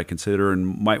that you got to consider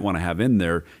and might want to have in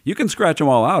there. You can scratch them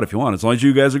all out if you want, as long as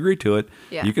you guys agree to it.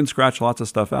 You can scratch lots of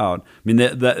stuff out. I mean,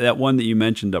 that one that you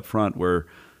mentioned up front where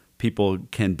people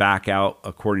can back out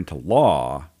according to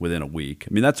law within a week.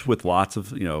 I mean, that's with lots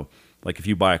of, like if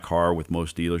you buy a car with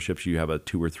most dealerships, you have a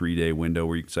 2 or 3 day window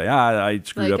where you can say, I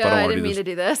screwed up. I don't want to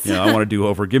do this. I want to do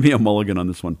over. Give me a mulligan on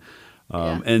this one.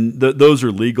 And those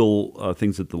are legal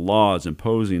things that the law is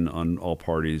imposing on all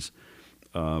parties.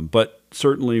 But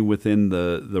certainly within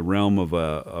the realm of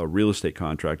a real estate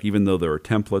contract, even though there are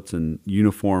templates and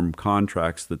uniform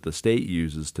contracts that the state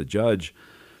uses to judge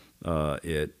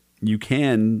it, you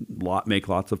can make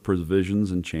lots of provisions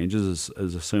and changes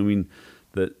as assuming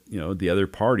that the other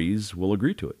parties will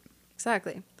agree to it.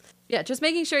 Exactly. Yeah, just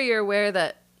making sure you're aware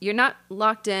that you're not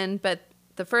locked in, but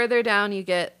the further down you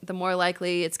get, the more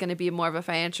likely it's going to be more of a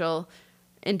financial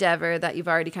endeavor that you've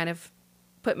already kind of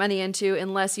put money into,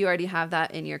 unless you already have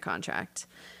that in your contract.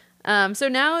 So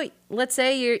now, let's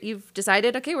say you've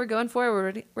decided, okay, we're going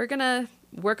forward. We're going to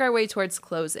work our way towards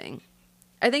closing.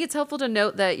 I think it's helpful to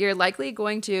note that you're likely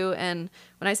going to, and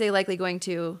when I say likely going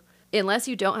to, unless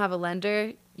you don't have a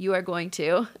lender, you are going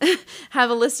to have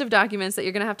a list of documents that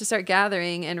you're going to have to start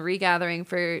gathering and regathering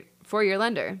for your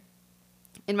lender.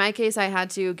 In my case, I had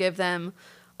to give them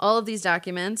all of these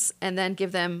documents and then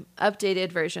give them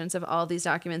updated versions of all of these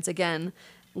documents again,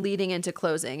 leading into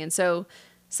closing. And so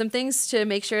some things to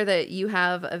make sure that you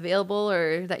have available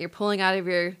or that you're pulling out of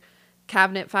your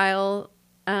cabinet file.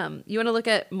 You want to look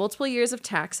at multiple years of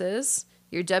taxes,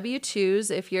 your W-2s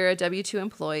if you're a W-2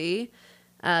 employee,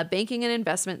 banking and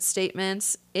investment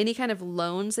statements, any kind of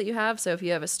loans that you have. So if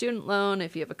you have a student loan,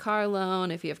 if you have a car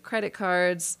loan, if you have credit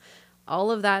cards,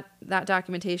 all of that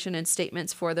documentation and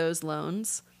statements for those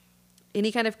loans.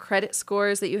 Any kind of credit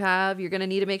scores that you have, you're going to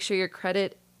need to make sure your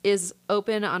credit is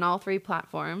open on all 3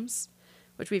 platforms,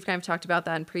 which we've kind of talked about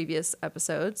that in previous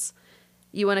episodes.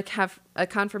 You want to have a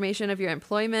confirmation of your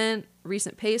employment,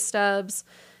 recent pay stubs,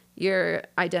 your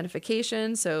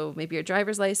identification, so maybe your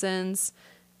driver's license,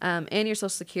 and your social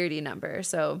security number.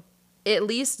 So at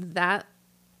least that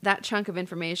chunk of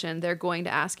information they're going to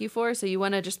ask you for, so you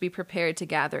want to just be prepared to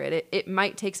gather it. It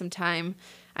might take some time.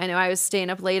 I know I was staying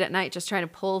up late at night just trying to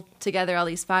pull together all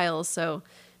these files, so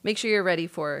make sure you're ready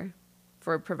for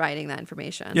providing that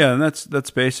information. Yeah, and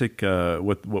that's basic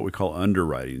what we call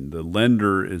underwriting. The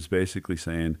lender is basically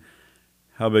saying,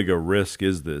 how big a risk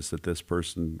is this that this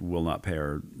person will not pay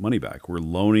our money back? We're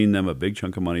loaning them a big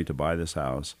chunk of money to buy this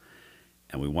house,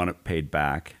 and we want it paid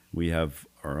back. We have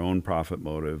our own profit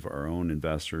motive, our own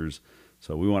investors,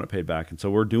 so we want it paid back. And so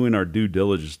we're doing our due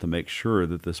diligence to make sure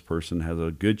that this person has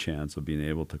a good chance of being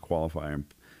able to qualify and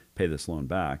pay this loan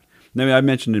back. And I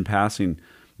mentioned in passing,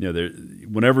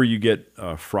 whenever you get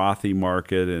a frothy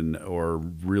market or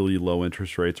really low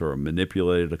interest rates or a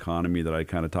manipulated economy that I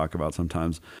kind of talk about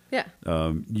sometimes,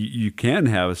 you can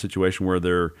have a situation where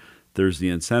there's the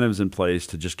incentives in place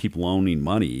to just keep loaning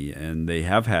money, and they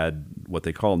have had what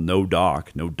they call no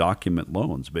document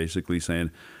loans, basically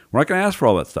saying, we're not going to ask for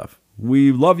all that stuff.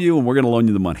 We love you, and we're going to loan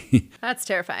you the money. That's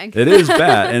terrifying. It is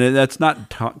bad, and that's not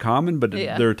common, but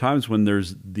there are times when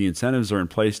the incentives are in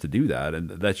place to do that, and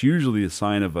that's usually a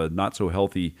sign of a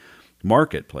not-so-healthy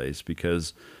marketplace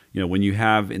because, when you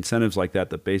have incentives like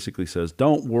that basically says,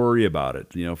 don't worry about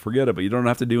it, forget it, but you don't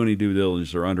have to do any due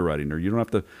diligence or underwriting, or you don't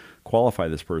have to qualify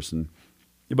this person.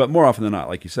 But more often than not,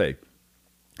 like you say,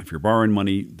 if you're borrowing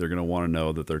money, they're going to want to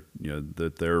know that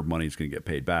that their money is going to get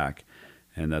paid back.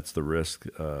 And that's the risk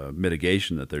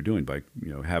mitigation that they're doing by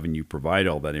having you provide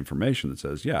all that information that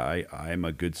says, I'm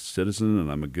a good citizen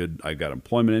and I got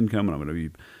employment income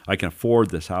and I can afford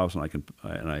this house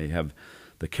and I have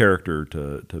the character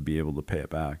to be able to pay it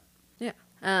back. Yeah.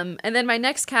 And then my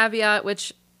next caveat,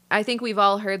 which I think we've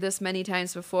all heard this many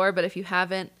times before, but if you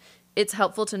haven't, it's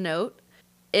helpful to note.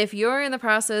 If you're in the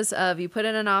process of you put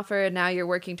in an offer and now you're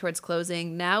working towards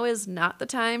closing, now is not the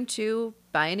time to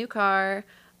buy a new car,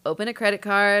 open a credit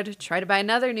card, try to buy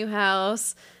another new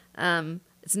house.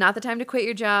 It's not the time to quit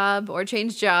your job or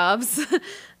change jobs.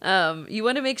 You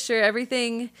want to make sure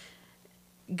everything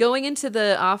going into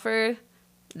the offer,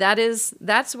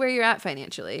 that's where you're at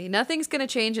financially. Nothing's going to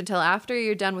change until after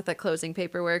you're done with the closing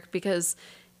paperwork, because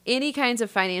any kinds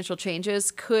of financial changes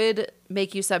could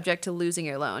make you subject to losing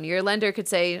your loan. Your lender could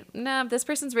say, nah, this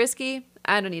person's risky.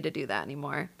 I don't need to do that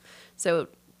anymore. So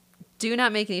do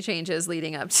not make any changes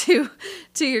leading up to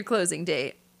your closing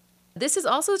date. This is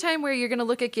also a time where you're going to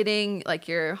look at getting like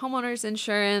your homeowner's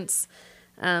insurance,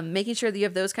 making sure that you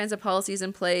have those kinds of policies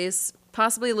in place,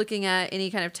 possibly looking at any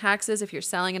kind of taxes if you're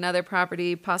selling another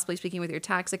property, possibly speaking with your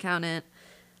tax accountant,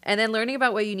 and then learning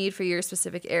about what you need for your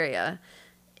specific area.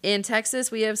 In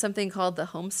Texas, we have something called the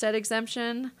homestead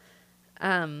exemption.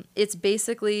 It's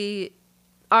basically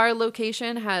our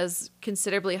location has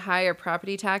considerably higher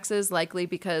property taxes, likely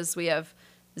because we have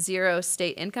 0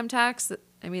 state income tax.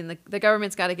 I mean, the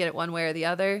government's got to get it one way or the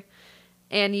other.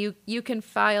 And you can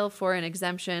file for an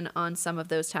exemption on some of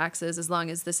those taxes as long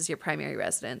as this is your primary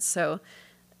residence. So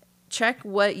check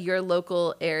what your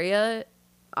local area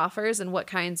offers and what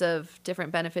kinds of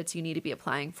different benefits you need to be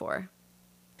applying for.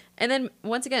 And then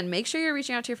once again, make sure you're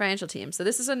reaching out to your financial team. So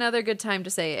this is another good time to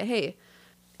say, hey,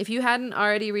 if you hadn't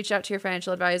already reached out to your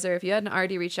financial advisor, if you hadn't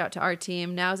already reached out to our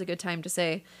team, now's a good time to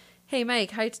say, hey,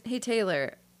 Mike, hey,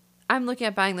 Taylor, I'm looking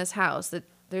at buying this house.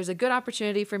 There's a good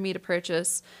opportunity for me to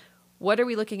purchase. What are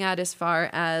we looking at as far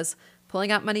as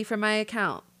pulling out money from my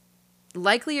account?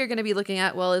 Likely you're going to be looking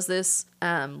at, well, is this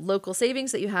local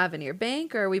savings that you have in your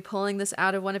bank, or are we pulling this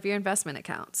out of one of your investment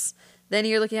accounts? Then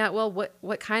you're looking at, well,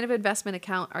 what kind of investment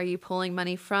account are you pulling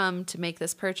money from to make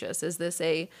this purchase? Is this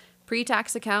a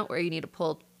pre-tax account where you need to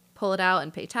pull it out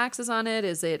and pay taxes on it?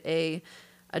 Is it a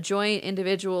joint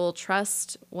individual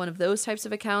trust, one of those types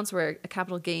of accounts where a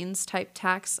capital gains type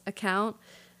tax account?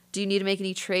 Do you need to make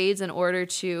any trades in order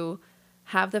to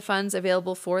have the funds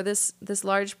available for this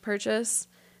large purchase?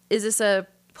 Is this a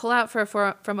pullout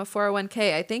from a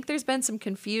 401k? I think there's been some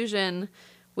confusion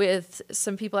with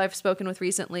some people I've spoken with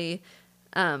recently.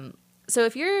 So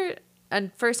if you're a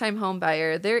first-time home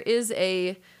buyer, there is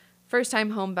a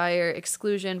first-time home buyer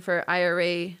exclusion for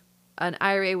an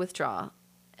IRA withdrawal.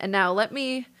 And now let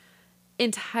me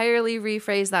entirely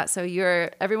rephrase that so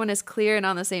everyone is clear and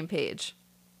on the same page.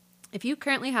 If you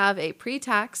currently have a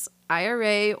pre-tax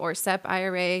IRA or SEP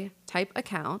IRA type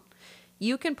account,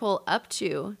 you can pull up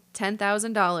to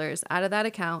 $10,000 out of that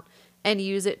account and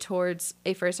use it towards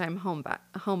a first-time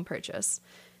home purchase.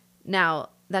 Now,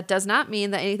 that does not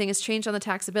mean that anything has changed on the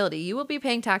taxability. You will be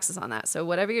paying taxes on that. So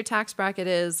whatever your tax bracket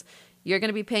is, you're going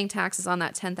to be paying taxes on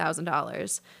that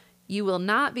 $10,000. You will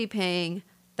not be paying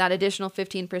that additional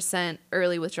 15%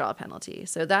 early withdrawal penalty.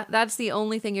 So that's the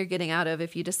only thing you're getting out of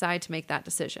if you decide to make that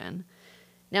decision.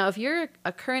 Now, if you're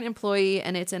a current employee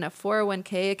and it's in a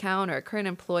 401k account or a current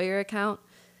employer account,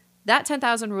 that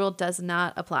 10,000 rule does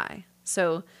not apply.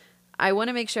 So I want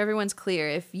to make sure everyone's clear.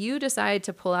 If you decide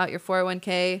to pull out your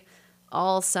 401k,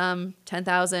 all sum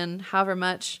 10,000, however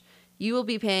much, you will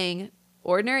be paying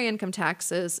ordinary income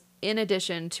taxes in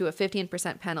addition to a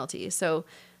 15% penalty. So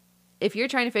if you're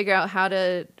trying to figure out how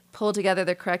to pull together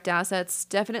the correct assets,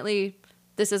 definitely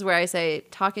this is where I say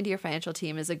talking to your financial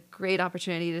team is a great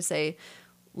opportunity to say,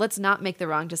 let's not make the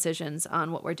wrong decisions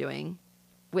on what we're doing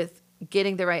with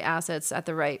getting the right assets at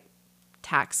the right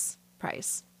tax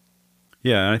price.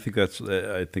 Yeah, and I think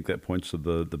that points to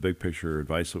the big picture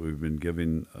advice that we've been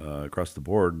giving across the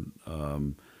board.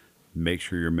 Make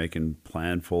sure you're making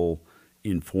planful,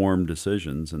 informed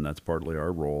decisions, and that's partly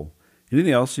our role.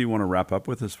 Anything else you want to wrap up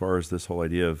with as far as this whole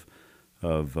idea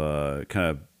of kind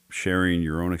of sharing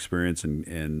your own experience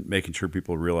and making sure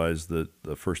people realize that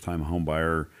the first-time home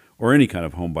buyer or any kind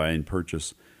of home buying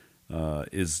purchase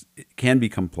can be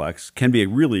complex, can be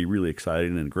really, really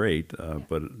exciting and great,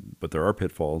 but there are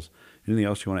pitfalls. Anything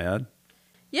else you want to add?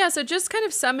 Yeah, so just kind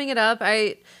of summing it up,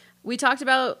 we talked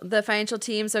about the financial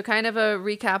team, so kind of a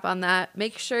recap on that.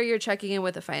 Make sure you're checking in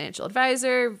with a financial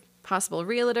advisor, possible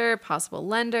realtor, possible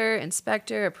lender,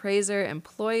 inspector, appraiser,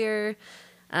 employer,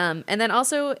 and then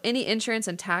also any insurance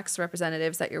and tax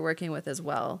representatives that you're working with as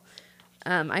well.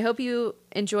 I hope you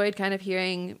enjoyed kind of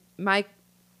hearing my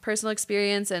personal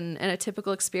experience and a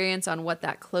typical experience on what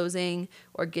that closing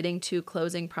or getting to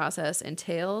closing process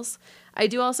entails. I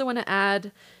do also want to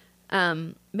add,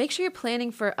 make sure you're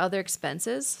planning for other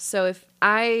expenses. So if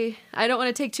I don't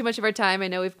want to take too much of our time. I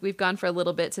know we've gone for a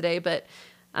little bit today, but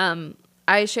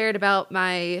I shared about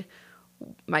my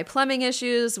plumbing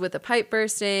issues with the pipe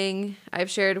bursting. I've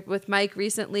shared with Mike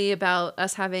recently about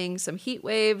us having some heat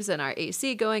waves and our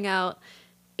AC going out.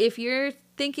 If you're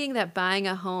thinking that buying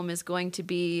a home is going to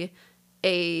be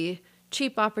a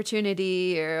cheap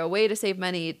opportunity or a way to save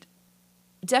money,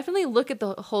 definitely look at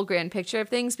the whole grand picture of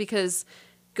things, because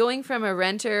going from a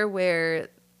renter where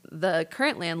the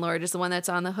current landlord is the one that's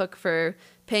on the hook for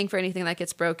paying for anything that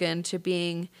gets broken to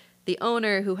being the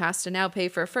owner who has to now pay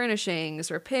for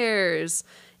furnishings, repairs,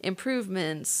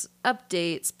 improvements,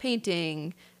 updates,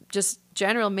 painting, just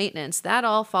general maintenance, that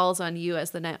all falls on you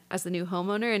as the new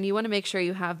homeowner, and you want to make sure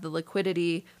you have the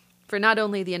liquidity for not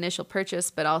only the initial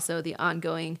purchase but also the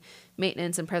ongoing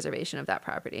maintenance and preservation of that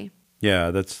property.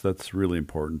 Yeah, that's really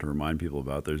important to remind people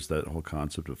about. There's that whole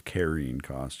concept of carrying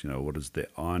cost. What is the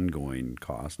ongoing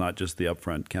cost? Not just the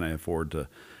upfront, can I afford to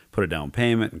put a down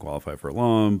payment and qualify for a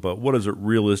loan, but what does it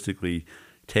realistically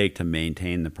take to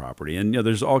maintain the property? And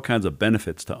there's all kinds of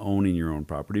benefits to owning your own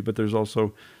property, but there's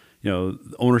also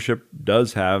ownership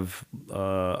does have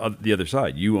the other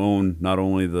side. You own not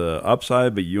only the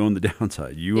upside, but you own the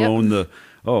downside. You own the,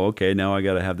 now I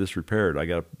got to have this repaired. I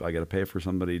got to pay for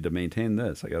somebody to maintain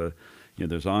this. I got to,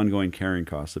 there's ongoing carrying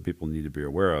costs that people need to be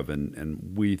aware of,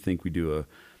 and we think we do a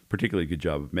particularly good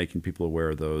job of making people aware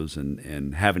of those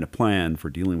and having a plan for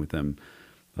dealing with them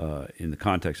in the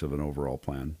context of an overall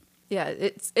plan. Yeah,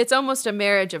 it's almost a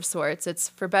marriage of sorts. It's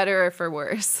for better or for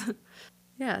worse.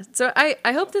 Yeah, so I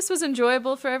hope this was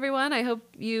enjoyable for everyone. I hope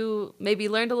you maybe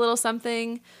learned a little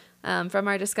something from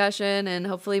our discussion, and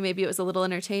hopefully maybe it was a little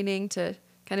entertaining to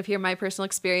kind of hear my personal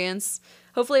experience.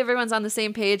 Hopefully everyone's on the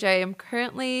same page. I am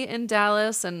currently in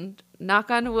Dallas, and knock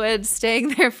on wood, staying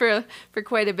there for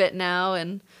quite a bit now,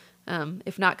 and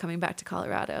if not, coming back to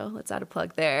Colorado. Let's add a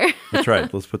plug there. That's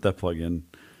right. Let's put that plug in.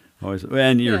 Always,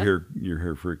 and you're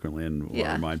here frequently, and we'll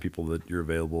remind people that you're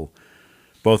available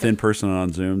both in person and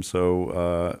on Zoom.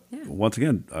 So once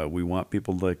again, we want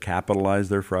people to capitalize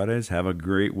their Fridays, have a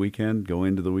great weekend, go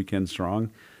into the weekend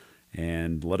strong,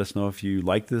 And let us know if you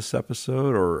like this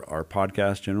episode or our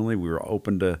podcast generally. We're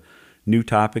open to new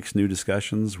topics, new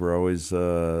discussions. We're always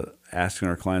asking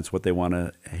our clients what they want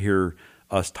to hear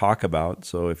us talk about.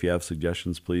 So if you have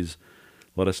suggestions, please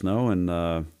let us know,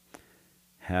 and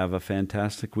have a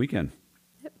fantastic weekend.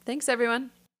 Thanks,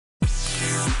 everyone.